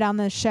shouted on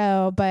the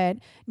show, but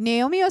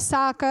Naomi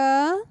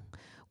Osaka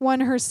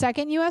won her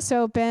second U.S.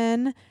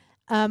 Open.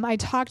 I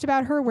talked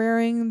about her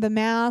wearing the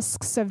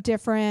masks of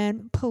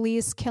different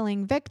police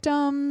killing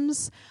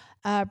victims.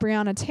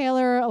 Breonna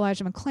Taylor,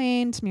 Elijah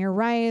McClain, Tamir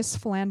Rice,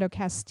 Philando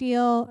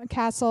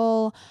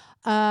Castle,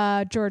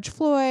 George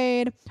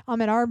Floyd,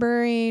 Ahmaud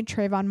Arbery,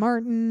 Trayvon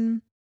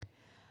Martin.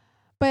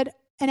 But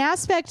an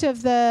aspect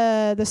of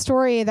the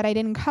story that I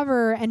didn't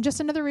cover, and just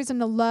another reason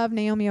to love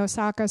Naomi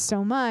Osaka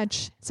so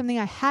much, something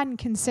I hadn't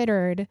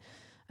considered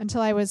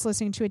until I was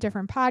listening to a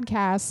different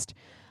podcast.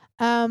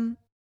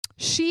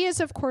 She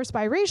is, of course,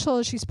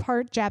 biracial. She's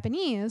part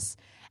Japanese.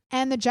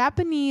 And the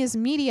Japanese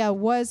media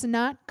was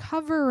not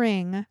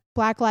covering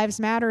Black Lives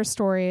Matter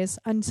stories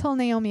until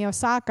Naomi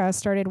Osaka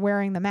started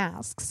wearing the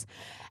masks.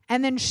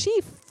 And then she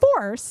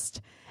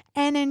forced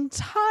an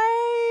entire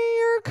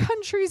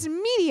country's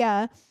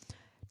media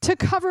to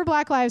cover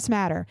Black Lives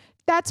Matter.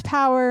 That's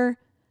power.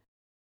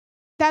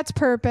 That's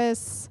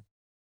purpose.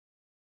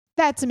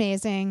 That's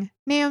amazing.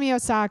 Naomi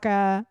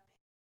Osaka,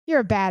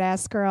 you're a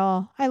badass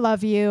girl. I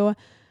love you.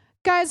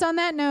 Guys, on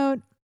that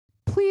note,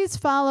 please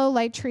follow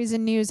Light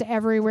Treason News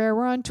everywhere.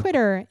 We're on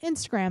Twitter,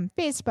 Instagram,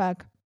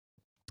 Facebook.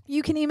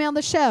 You can email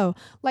the show,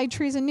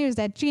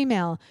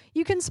 lighttreasonnews@gmail.com.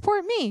 You can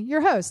support me,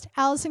 your host,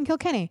 Allison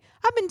Kilkenny.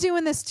 I've been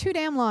doing this too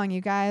damn long,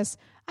 you guys.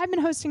 I've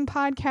been hosting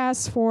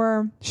podcasts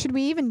for, should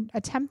we even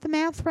attempt the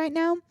math right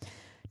now?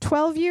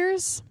 12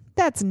 years?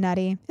 That's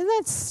nutty. Isn't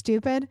that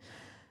stupid?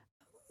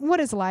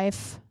 What is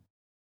life?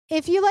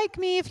 If you like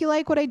me, if you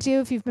like what I do,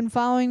 if you've been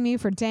following me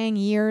for dang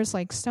years,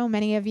 like so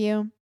many of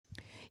you,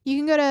 you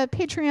can go to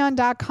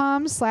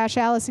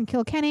patreon.com/Allison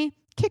Kilkenny.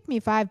 Kick me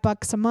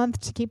 $5 a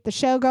month to keep the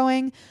show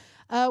going.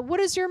 What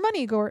does your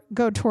money go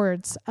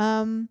towards?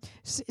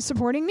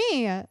 Supporting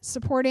me,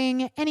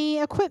 supporting any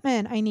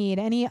equipment I need,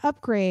 any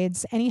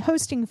upgrades, any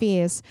hosting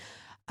fees.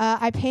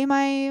 I pay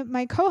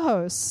my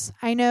co-hosts.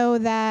 I know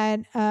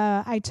that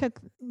I took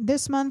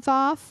this month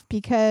off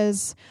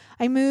because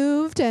I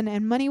moved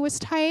and money was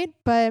tight,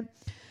 but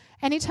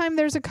anytime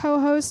there's a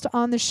co-host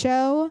on the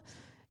show,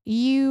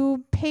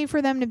 you pay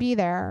for them to be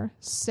there.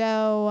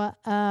 So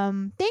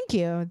thank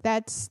you.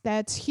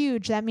 That's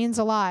huge. That means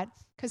a lot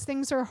because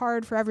things are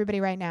hard for everybody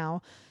right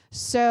now.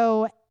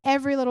 So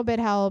every little bit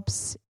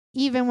helps,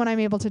 even when I'm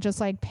able to just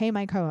like pay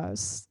my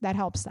co-hosts. That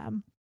helps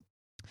them.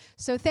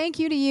 So thank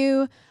you to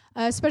you,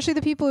 especially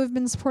the people who've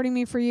been supporting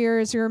me for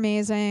years. You're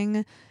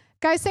amazing.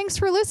 Guys, thanks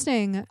for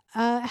listening.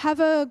 Have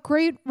a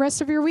great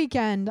rest of your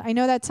weekend. I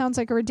know that sounds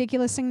like a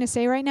ridiculous thing to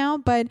say right now,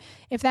 but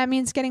if that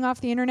means getting off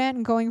the internet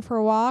and going for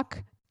a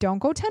walk, don't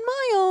go 10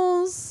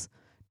 miles.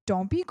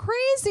 Don't be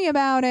crazy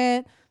about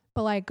it,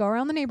 but like go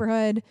around the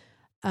neighborhood.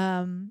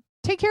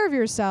 Take care of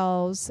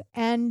yourselves.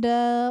 And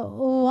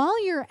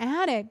while you're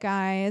at it,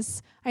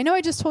 guys, I know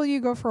I just told you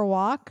to go for a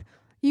walk.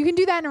 You can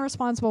do that in a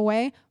responsible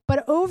way,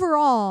 but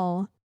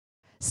overall,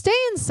 stay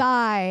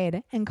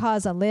inside and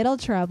cause a little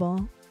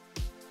trouble.